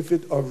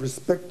benefit of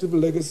respective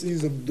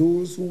legacies of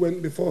those who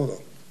went before her.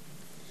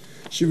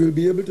 She will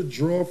be able to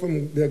draw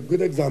from their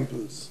good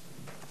examples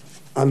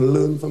and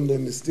learn from their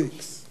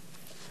mistakes,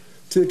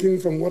 taking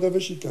from whatever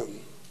she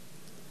can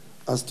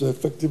as to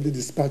effectively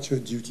dispatch her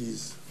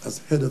duties as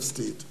head of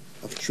state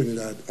of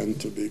Trinidad and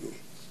Tobago.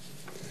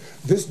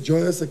 This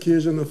joyous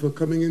occasion of her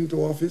coming into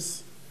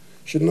office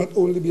should not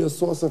only be a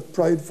source of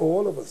pride for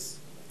all of us,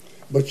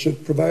 but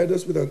should provide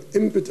us with an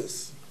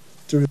impetus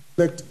to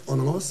reflect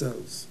on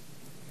ourselves,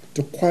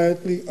 to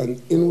quietly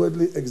and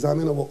inwardly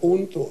examine our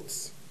own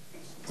thoughts,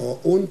 our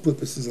own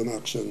purposes and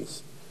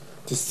actions,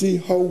 to see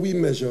how we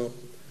measure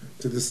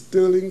to the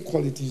sterling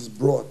qualities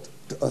brought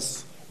to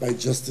us by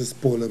Justice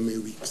Paula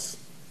Mae-Weekes.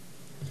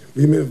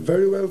 We may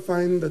very well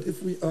find that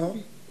if we are,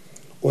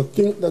 or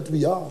think that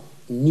we are,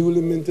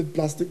 newly minted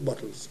plastic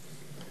bottles,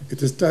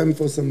 it is time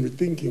for some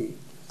rethinking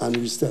and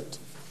reset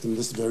in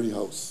this very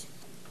house.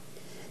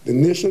 The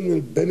nation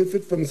will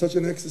benefit from such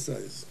an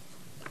exercise,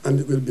 and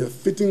it will be a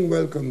fitting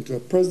welcome to a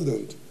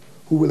president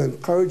who will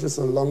encourage us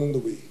along the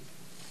way,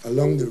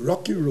 along the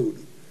rocky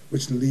road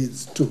which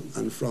leads to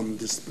and from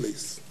this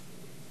place.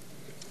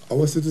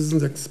 Our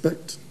citizens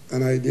expect,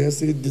 and I dare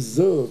say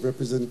deserve,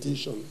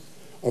 representation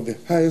of the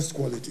highest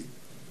quality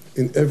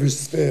in every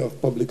sphere of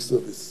public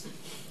service.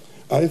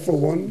 I, for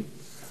one,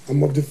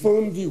 am of the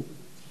firm view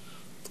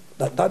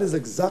that that is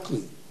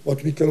exactly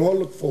what we can all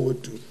look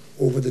forward to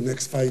over the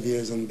next 5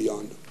 years and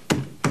beyond.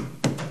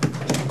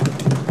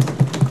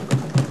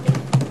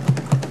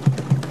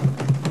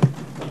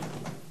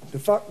 The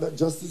fact that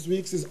Justice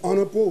Weekes is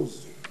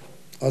unopposed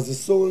as the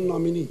sole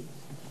nominee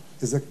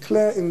is a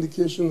clear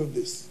indication of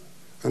this,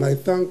 and I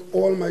thank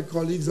all my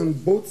colleagues on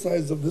both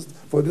sides of this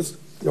for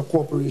your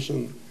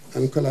cooperation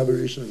and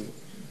collaboration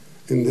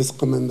in this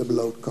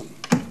commendable outcome.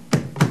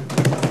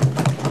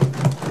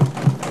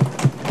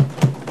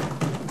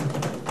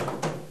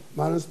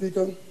 Madam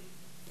Speaker,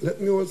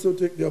 let me also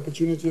take the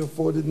opportunity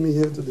afforded me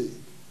here today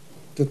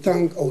to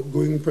thank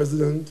outgoing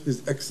President,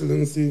 His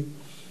Excellency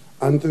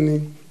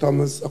Anthony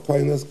Thomas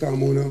Aquinas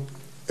Carmona,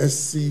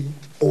 SC,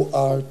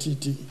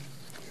 ORTT,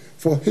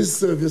 for his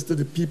service to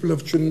the people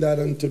of Trinidad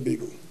and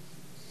Tobago.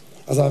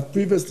 As I've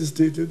previously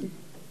stated,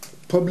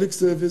 public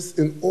service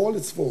in all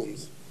its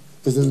forms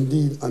is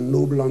indeed a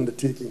noble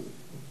undertaking.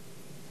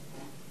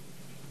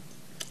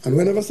 And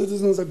whenever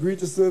citizens agree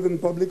to serve in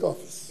public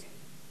office,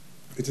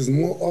 it is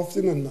more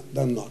often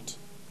than not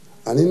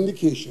an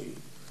indication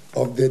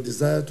of their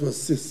desire to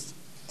assist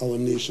our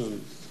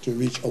nation to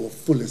reach our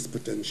fullest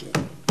potential.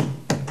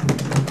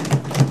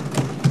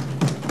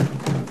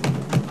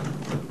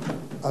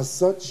 As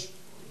such,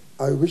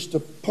 I wish to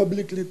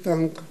publicly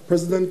thank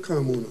President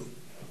Carmona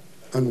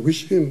and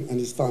wish him and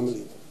his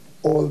family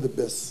all the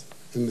best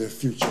in their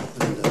future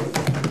endeavors.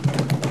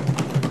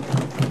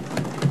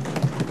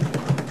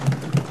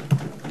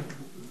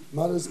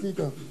 Madam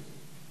Speaker,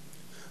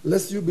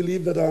 lest you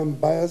believe that I am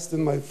biased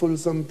in my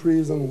fulsome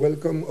praise and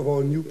welcome of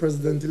our new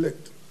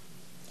president-elect,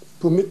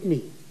 permit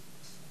me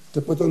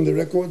to put on the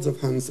records of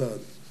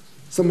Hansard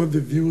some of the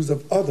views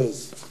of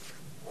others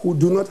who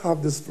do not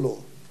have this flaw,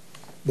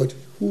 but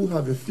who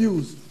have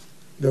refused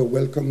their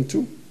welcome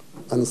to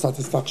and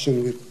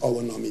satisfaction with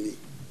our nominee.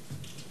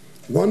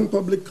 One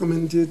public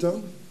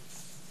commentator,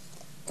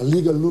 a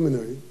legal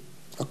luminary,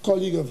 a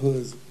colleague of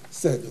hers,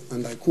 said,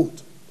 and I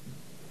quote,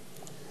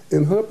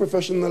 "In her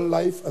professional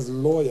life as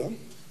lawyer,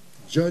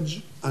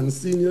 judge, and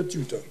senior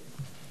tutor,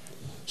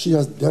 she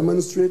has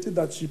demonstrated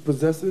that she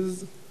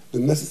possesses the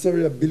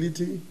necessary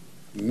ability,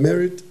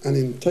 merit, and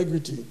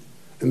integrity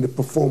in the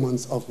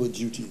performance of her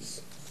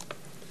duties.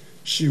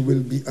 She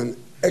will be an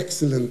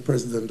excellent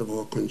president of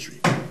our country."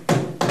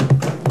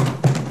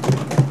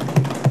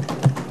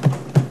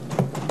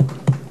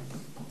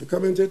 The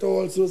commentator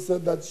also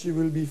said that she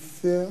will be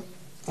fair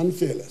and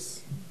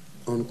fearless,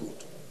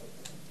 unquote.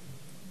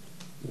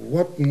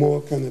 What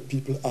more can a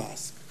people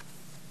ask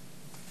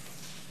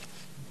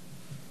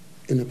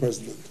in a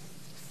president?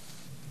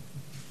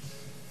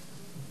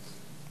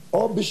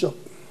 Our bishop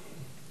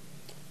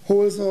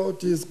holds out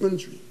to his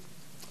country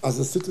as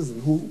a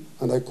citizen who,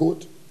 and I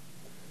quote,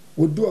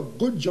 would do a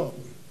good job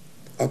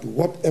at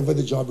whatever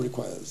the job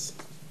requires.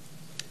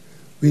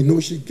 We know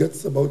she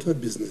gets about her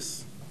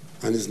business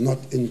and is not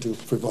into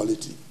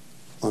frivolity,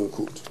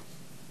 unquote.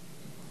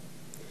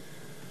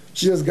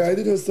 She has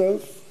guided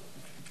herself,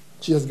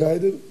 she has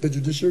guided the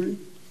judiciary,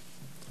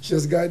 she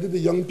has guided the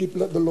young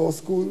people at the law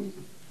school,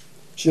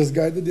 she has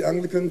guided the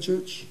Anglican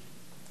Church.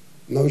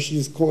 Now she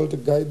is called to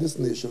guide this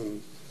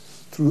nation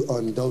through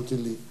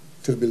undoubtedly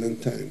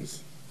turbulent times.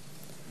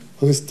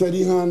 Her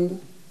steady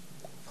hand,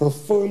 her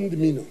firm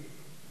demeanor,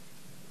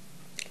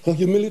 her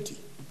humility,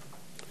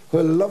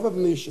 her love of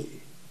nation,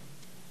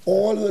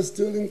 all her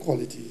sterling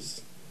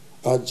qualities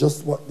are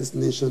just what this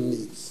nation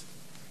needs,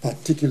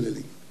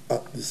 particularly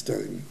at this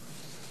time.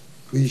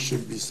 We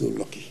should be so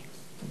lucky.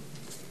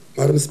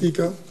 Madam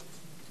Speaker,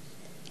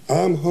 I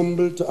am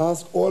humbled to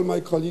ask all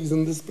my colleagues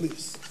in this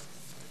place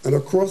and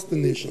across the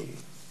nation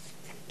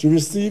to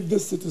receive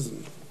this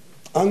citizen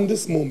and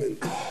this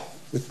moment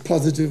with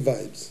positive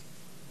vibes.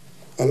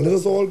 And let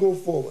us all go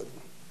forward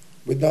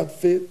with that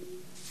faith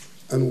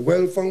and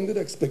well-founded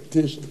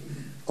expectation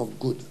of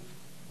good.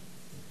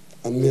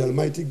 And may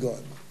Almighty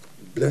God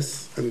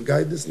bless and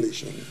guide this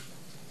nation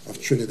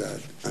of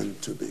Trinidad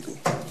and Tobago.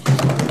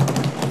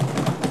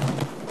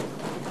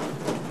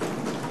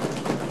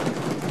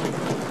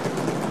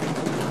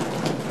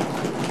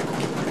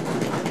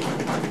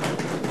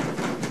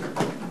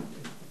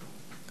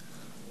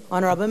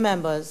 Honorable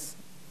members,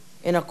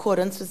 in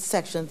accordance with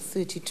Section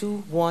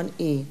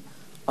 32(1)(a)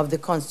 of the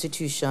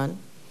Constitution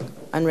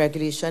and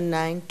Regulation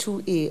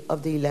 9(2)(a)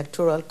 of the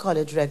Electoral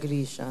College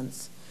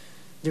regulations,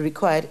 the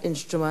required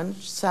instrument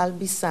shall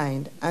be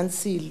signed and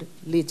sealed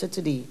later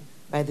today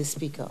by the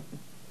Speaker.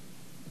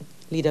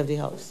 Leader of the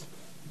House.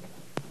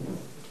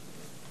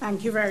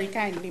 Thank you very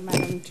kindly,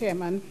 Madam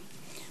Chairman.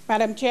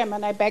 Madam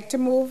Chairman, I beg to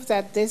move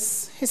that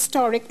this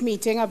historic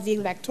meeting of the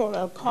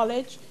Electoral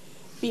College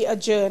be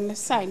adjourned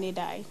sine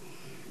die.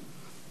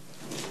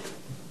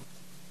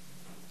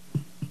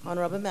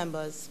 Honorable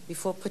members,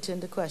 before putting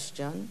the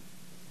question,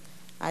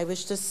 I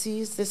wish to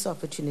seize this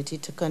opportunity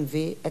to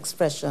convey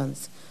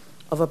expressions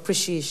of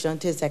appreciation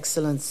to His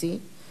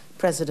Excellency,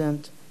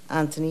 President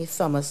Anthony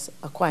Thomas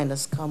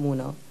Aquinas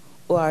Carmona,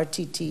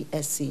 ORTT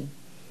SC,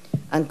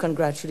 and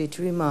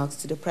congratulatory remarks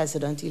to the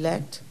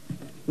President-elect,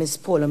 Ms.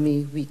 Paula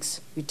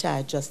Mae-Weekes,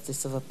 retired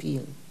Justice of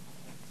Appeal.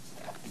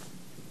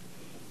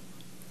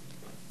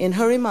 In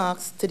her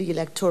remarks to the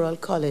Electoral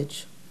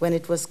College when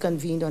it was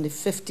convened on the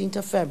 15th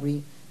of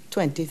February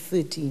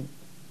 2013,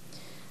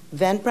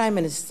 then Prime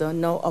Minister,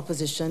 now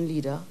Opposition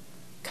Leader,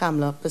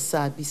 Kamla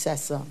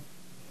Persad-Bissessar,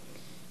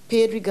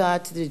 paid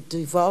regard to the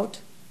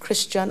devout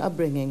Christian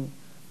upbringing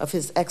of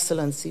His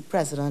Excellency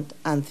President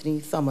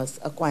Anthony Thomas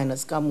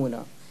Aquinas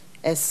Carmona,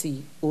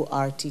 SC,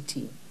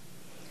 ORTT,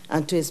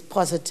 and to his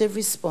positive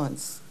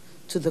response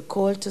to the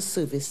call to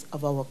service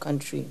of our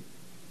country.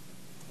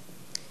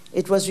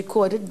 It was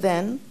recorded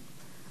then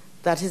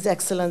that His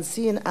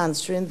Excellency, in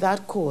answering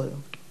that call,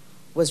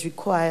 was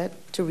required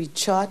to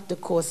rechart the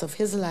course of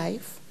his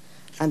life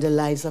and the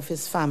lives of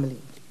his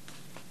family.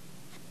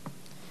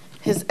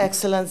 His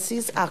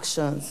Excellency's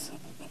actions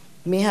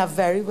may have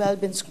very well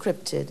been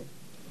scripted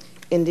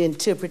in the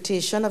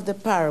interpretation of the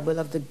parable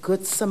of the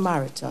Good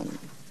Samaritan,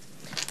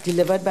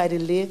 delivered by the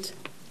late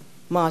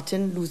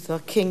Martin Luther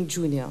King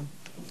Jr.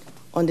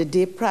 on the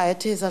day prior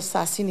to his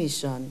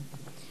assassination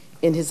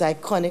in his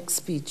iconic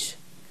speech,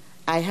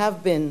 "I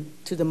have been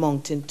to the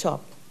mountain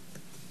top,"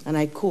 and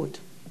I quote,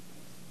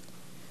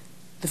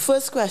 "The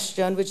first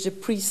question which the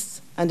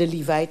priest and the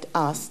Levite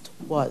asked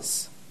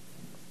was,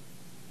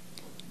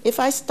 If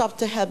I stop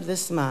to help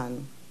this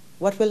man,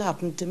 what will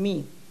happen to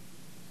me?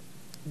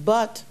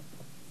 But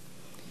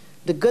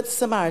the Good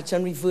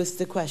Samaritan reversed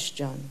the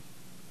question.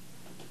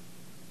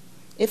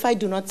 If I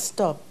do not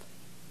stop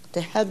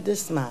to help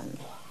this man,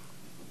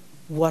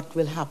 what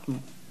will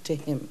happen to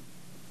him?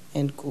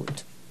 End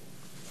quote.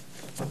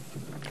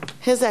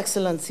 His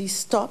Excellency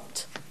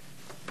stopped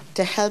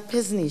to help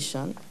his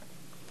nation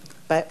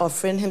by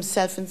offering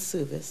himself in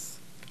service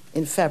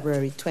in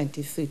February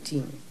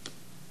 2013.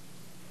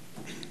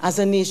 As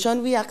a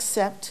nation, we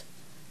accept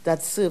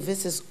that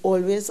service is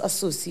always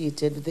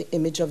associated with the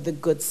image of the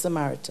Good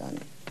Samaritan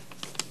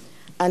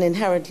and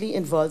inherently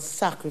involves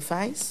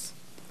sacrifice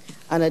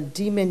and a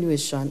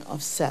diminution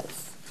of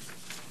self.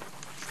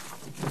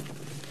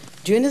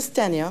 During his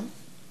tenure,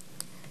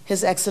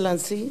 His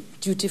Excellency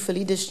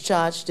dutifully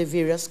discharged the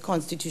various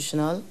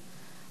constitutional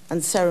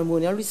and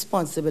ceremonial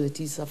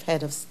responsibilities of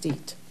head of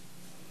state,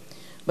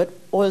 but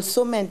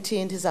also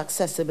maintained his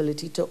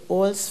accessibility to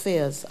all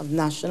spheres of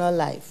national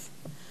life,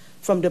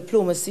 from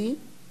diplomacy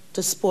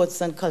to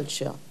sports and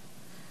culture,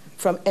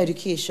 from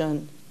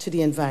education to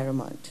the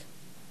environment.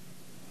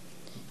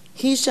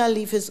 He shall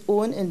leave his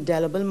own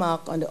indelible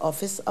mark on the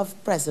office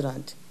of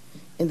President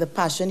in the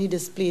passion he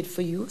displayed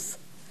for youth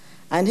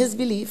and his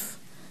belief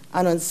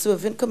and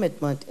unswerving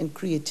commitment in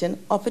creating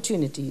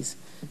opportunities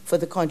for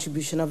the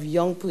contribution of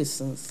young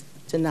persons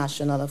to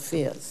national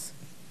affairs.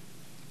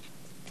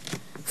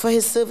 For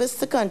his service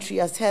to the country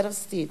as head of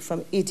state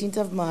from 18th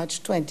of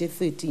March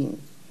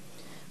 2013,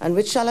 and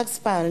which shall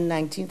expire on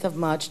 19th of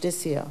March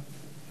this year,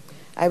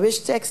 I wish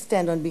to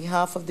extend on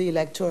behalf of the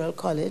Electoral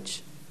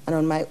College and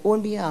on my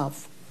own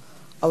behalf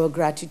our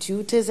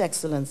gratitude to His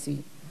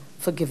Excellency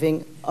for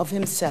giving of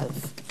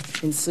himself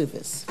in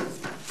service.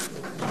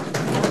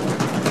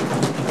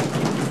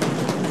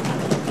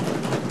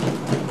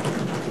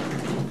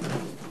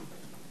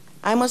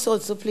 I must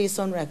also place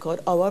on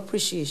record our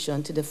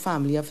appreciation to the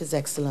family of His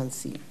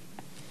Excellency,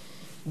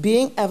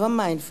 being ever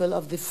mindful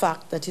of the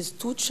fact that his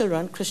two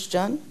children,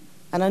 Christian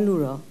and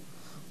Anura,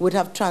 would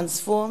have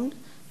transformed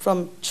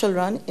from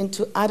children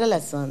into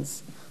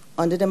adolescents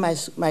under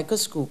the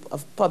microscope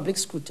of public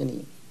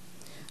scrutiny,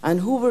 and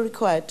who were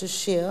required to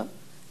share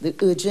the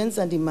urgings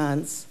and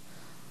demands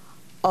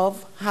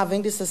of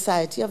having the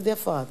society of their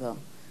father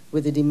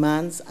with the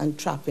demands and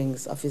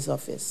trappings of his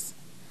office.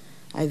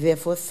 I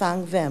therefore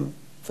thank them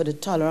for the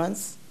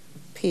tolerance,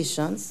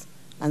 patience,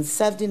 and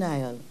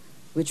self-denial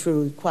which were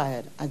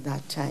required at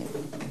that time.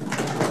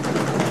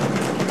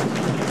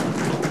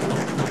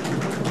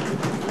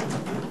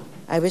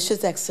 I wish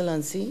His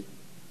Excellency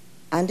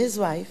and his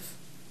wife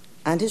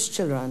and his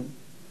children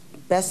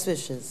best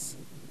wishes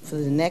for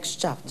the next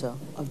chapter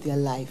of their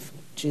life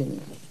journey.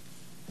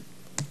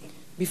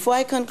 Before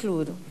I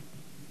conclude,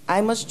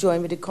 I must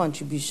join with the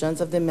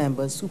contributions of the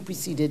members who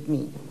preceded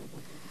me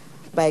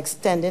by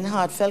extending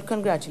heartfelt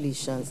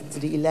congratulations to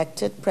the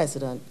elected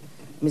President,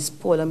 Ms.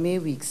 Paula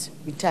Mae-Weekes,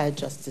 retired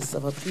Justice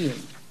of Appeal.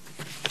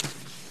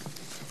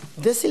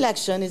 This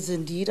election is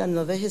indeed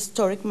another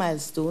historic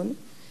milestone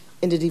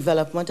in the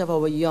development of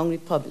our young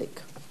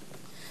republic.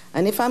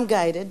 And if I'm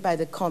guided by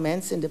the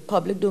comments in the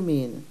public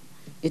domain,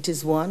 it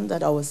is one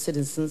that our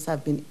citizens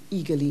have been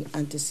eagerly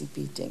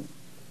anticipating.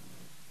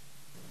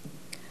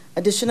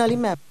 Additionally,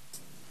 members,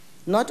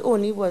 not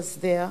only was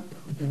there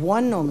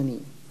one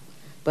nominee,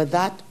 but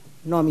that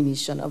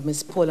nomination of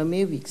Ms. Paula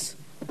Mae-Weekes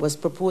was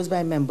proposed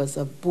by members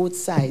of both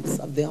sides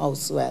of the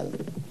House well,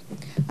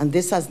 and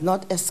this has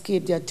not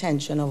escaped the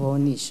attention of our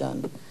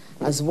nation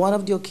as one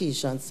of the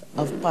occasions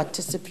of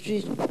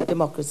participatory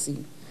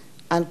democracy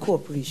and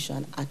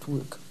cooperation at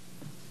work.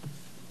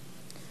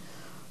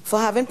 For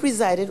having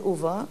presided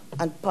over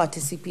and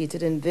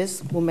participated in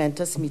this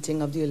momentous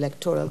meeting of the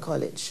Electoral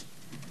College,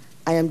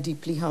 I am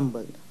deeply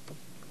humbled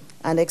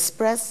and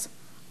express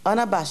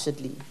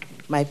unabashedly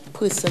my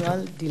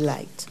personal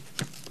delight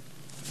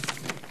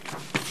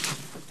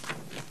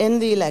in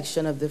the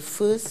election of the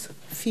first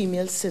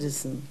female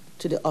citizen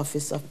to the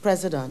office of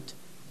President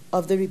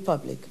of the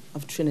Republic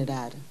of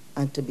Trinidad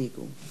and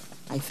Tobago.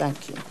 I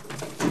thank you.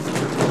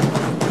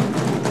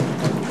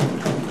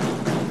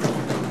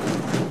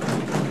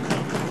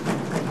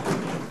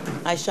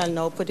 I shall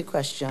now put a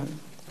question.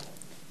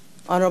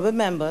 Honorable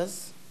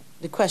members,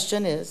 the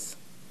question is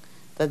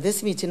that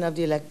this meeting of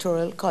the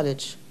Electoral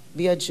College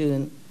be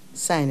adjourned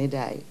sine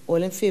die.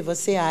 All in favor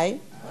say aye.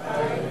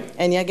 Aye.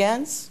 Any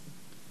against?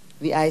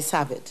 The ayes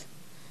have it.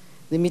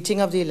 The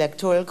meeting of the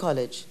Electoral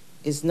College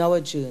is now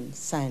adjourned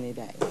sine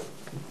die.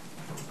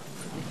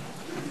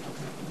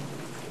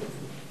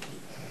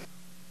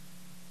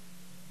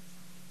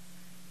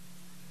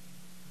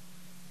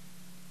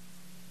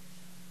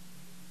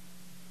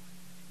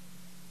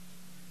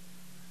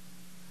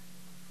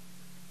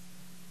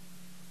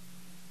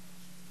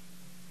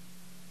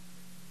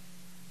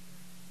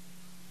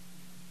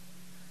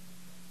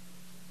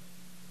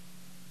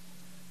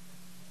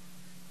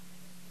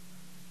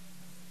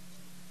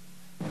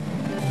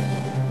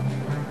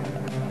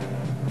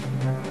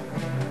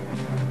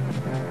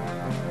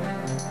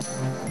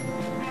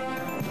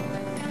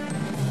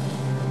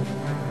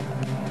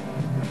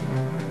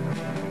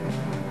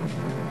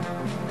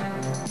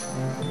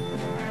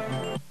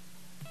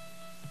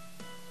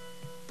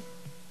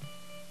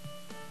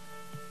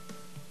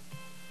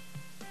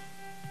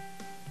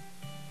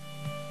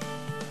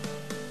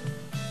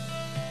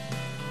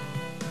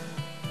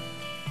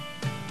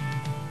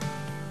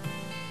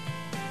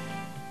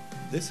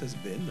 This has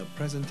been a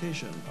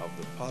presentation of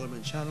the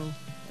Parliament Channel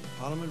and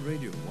Parliament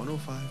Radio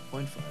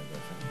 105.5 FM.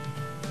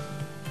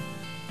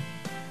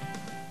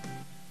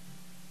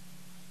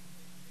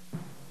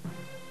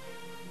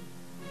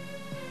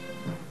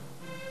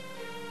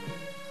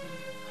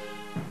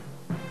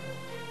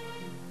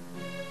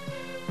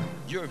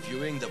 You're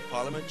viewing the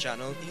Parliament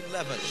Channel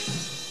 11,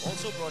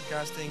 also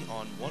broadcasting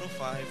on 105.5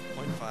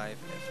 FM.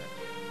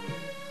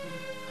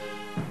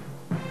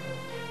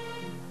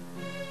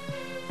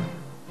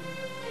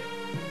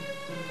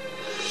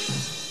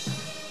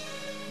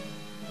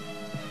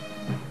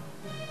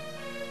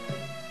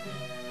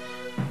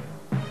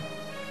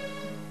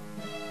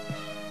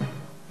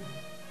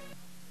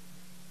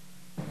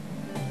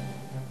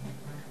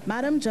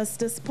 Madam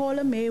Justice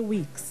Paula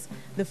Mae-Weekes,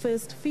 the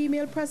first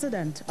female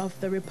president of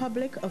the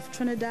Republic of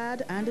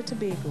Trinidad and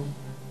Tobago.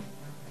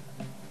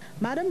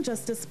 Madam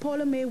Justice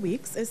Paula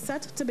Mae-Weekes is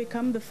set to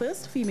become the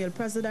first female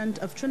president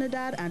of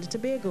Trinidad and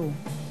Tobago.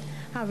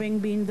 Having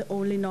been the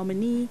only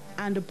nominee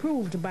and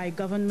approved by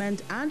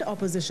government and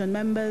opposition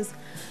members,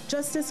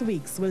 Justice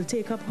Weekes will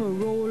take up her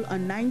role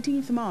on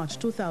 19th March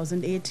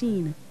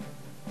 2018.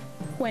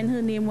 When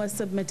her name was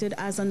submitted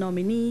as a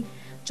nominee,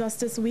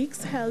 Justice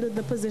Weekes held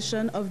the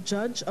position of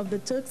Judge of the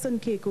Turks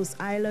and Caicos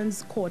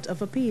Islands Court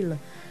of Appeal,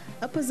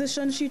 a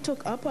position she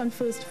took up on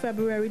 1st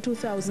February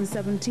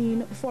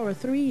 2017 for a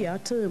 3-year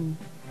term.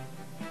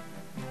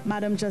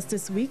 Madam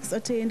Justice Weekes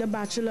attained a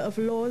Bachelor of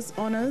Laws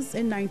Honours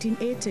in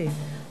 1980,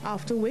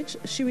 after which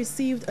she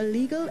received a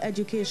legal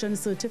education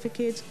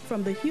certificate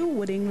from the Hugh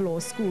Wooding Law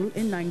School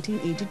in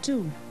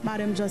 1982.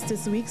 Madam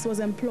Justice Weekes was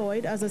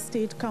employed as a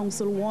State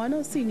Counsel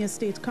 1 Senior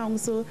State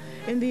Counsel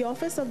in the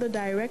Office of the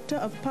Director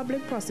of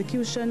Public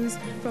Prosecutions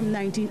from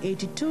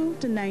 1982 to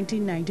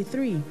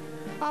 1993,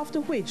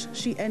 after which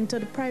she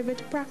entered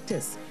private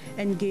practice,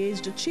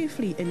 engaged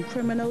chiefly in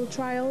criminal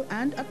trial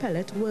and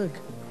appellate work.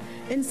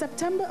 In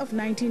September of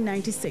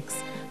 1996,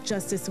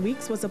 Justice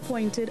Weekes was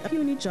appointed a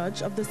puisne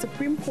judge of the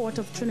Supreme Court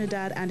of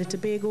Trinidad and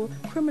Tobago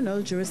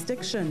criminal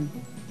jurisdiction.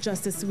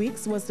 Justice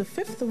Weekes was the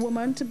 5th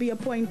woman to be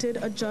appointed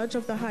a judge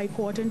of the High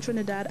Court in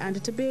Trinidad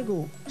and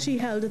Tobago. She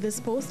held this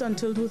post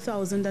until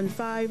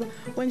 2005,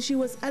 when she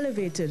was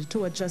elevated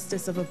to a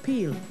Justice of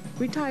Appeal,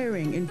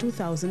 retiring in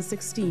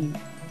 2016.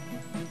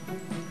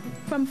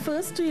 From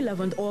 1st to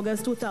 11th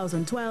August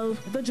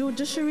 2012, the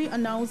judiciary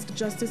announced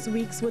Justice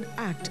Weekes would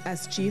act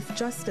as Chief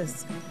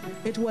Justice.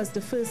 It was the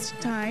first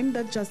time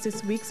that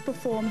Justice Weekes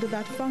performed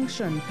that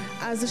function,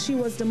 as she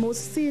was the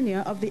most senior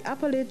of the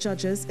appellate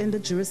judges in the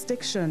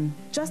jurisdiction.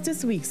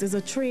 Justice Weekes is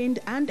a trained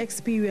and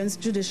experienced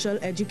judicial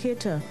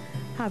educator,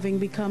 having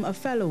become a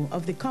fellow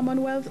of the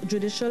Commonwealth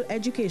Judicial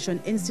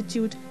Education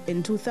Institute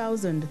in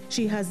 2000.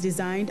 She has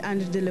designed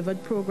and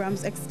delivered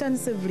programs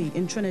extensively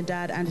in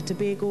Trinidad and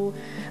Tobago,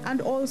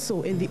 and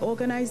also in the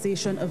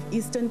Organization of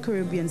Eastern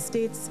Caribbean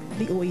States,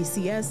 the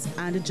OECS,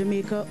 and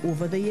Jamaica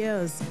over the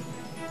years.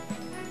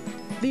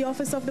 The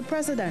Office of the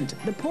President,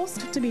 the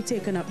post to be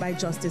taken up by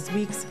Justice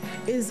Weekes,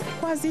 is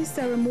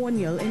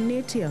quasi-ceremonial in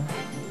nature.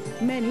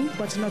 Many,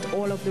 but not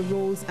all, of the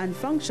roles and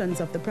functions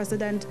of the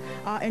President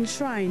are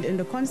enshrined in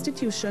the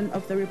Constitution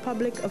of the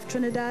Republic of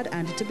Trinidad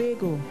and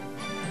Tobago.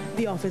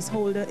 The office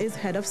holder is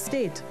head of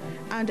state,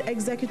 and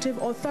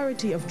executive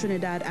authority of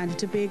Trinidad and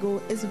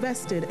Tobago is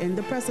vested in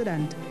the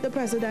President. The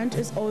President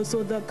is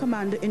also the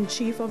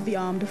Commander-in-Chief of the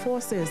Armed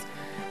Forces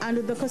and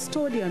the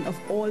custodian of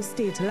all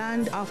state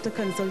land after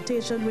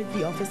consultation with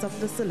the Office of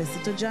the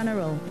Solicitor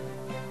General.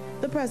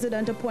 The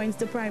President appoints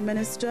the Prime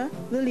Minister,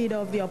 the Leader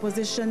of the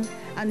Opposition,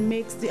 and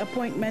makes the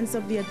appointments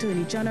of the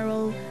Attorney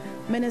General,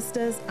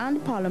 Ministers,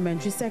 and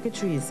Parliamentary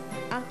Secretaries,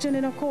 acting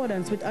in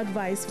accordance with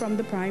advice from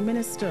the Prime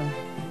Minister.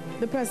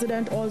 The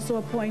President also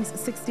appoints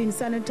 16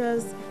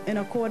 senators in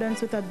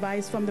accordance with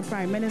advice from the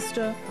Prime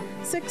Minister,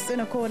 6 in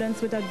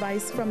accordance with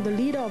advice from the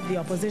Leader of the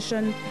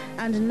Opposition,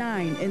 and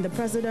 9 in the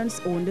President's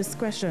own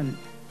discretion.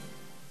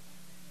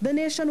 The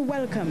nation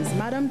welcomes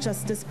Madam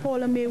Justice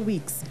Paula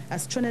Mae-Weekes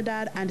as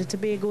Trinidad and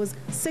Tobago's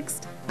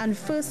 6th and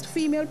first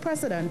female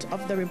President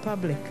of the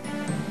Republic.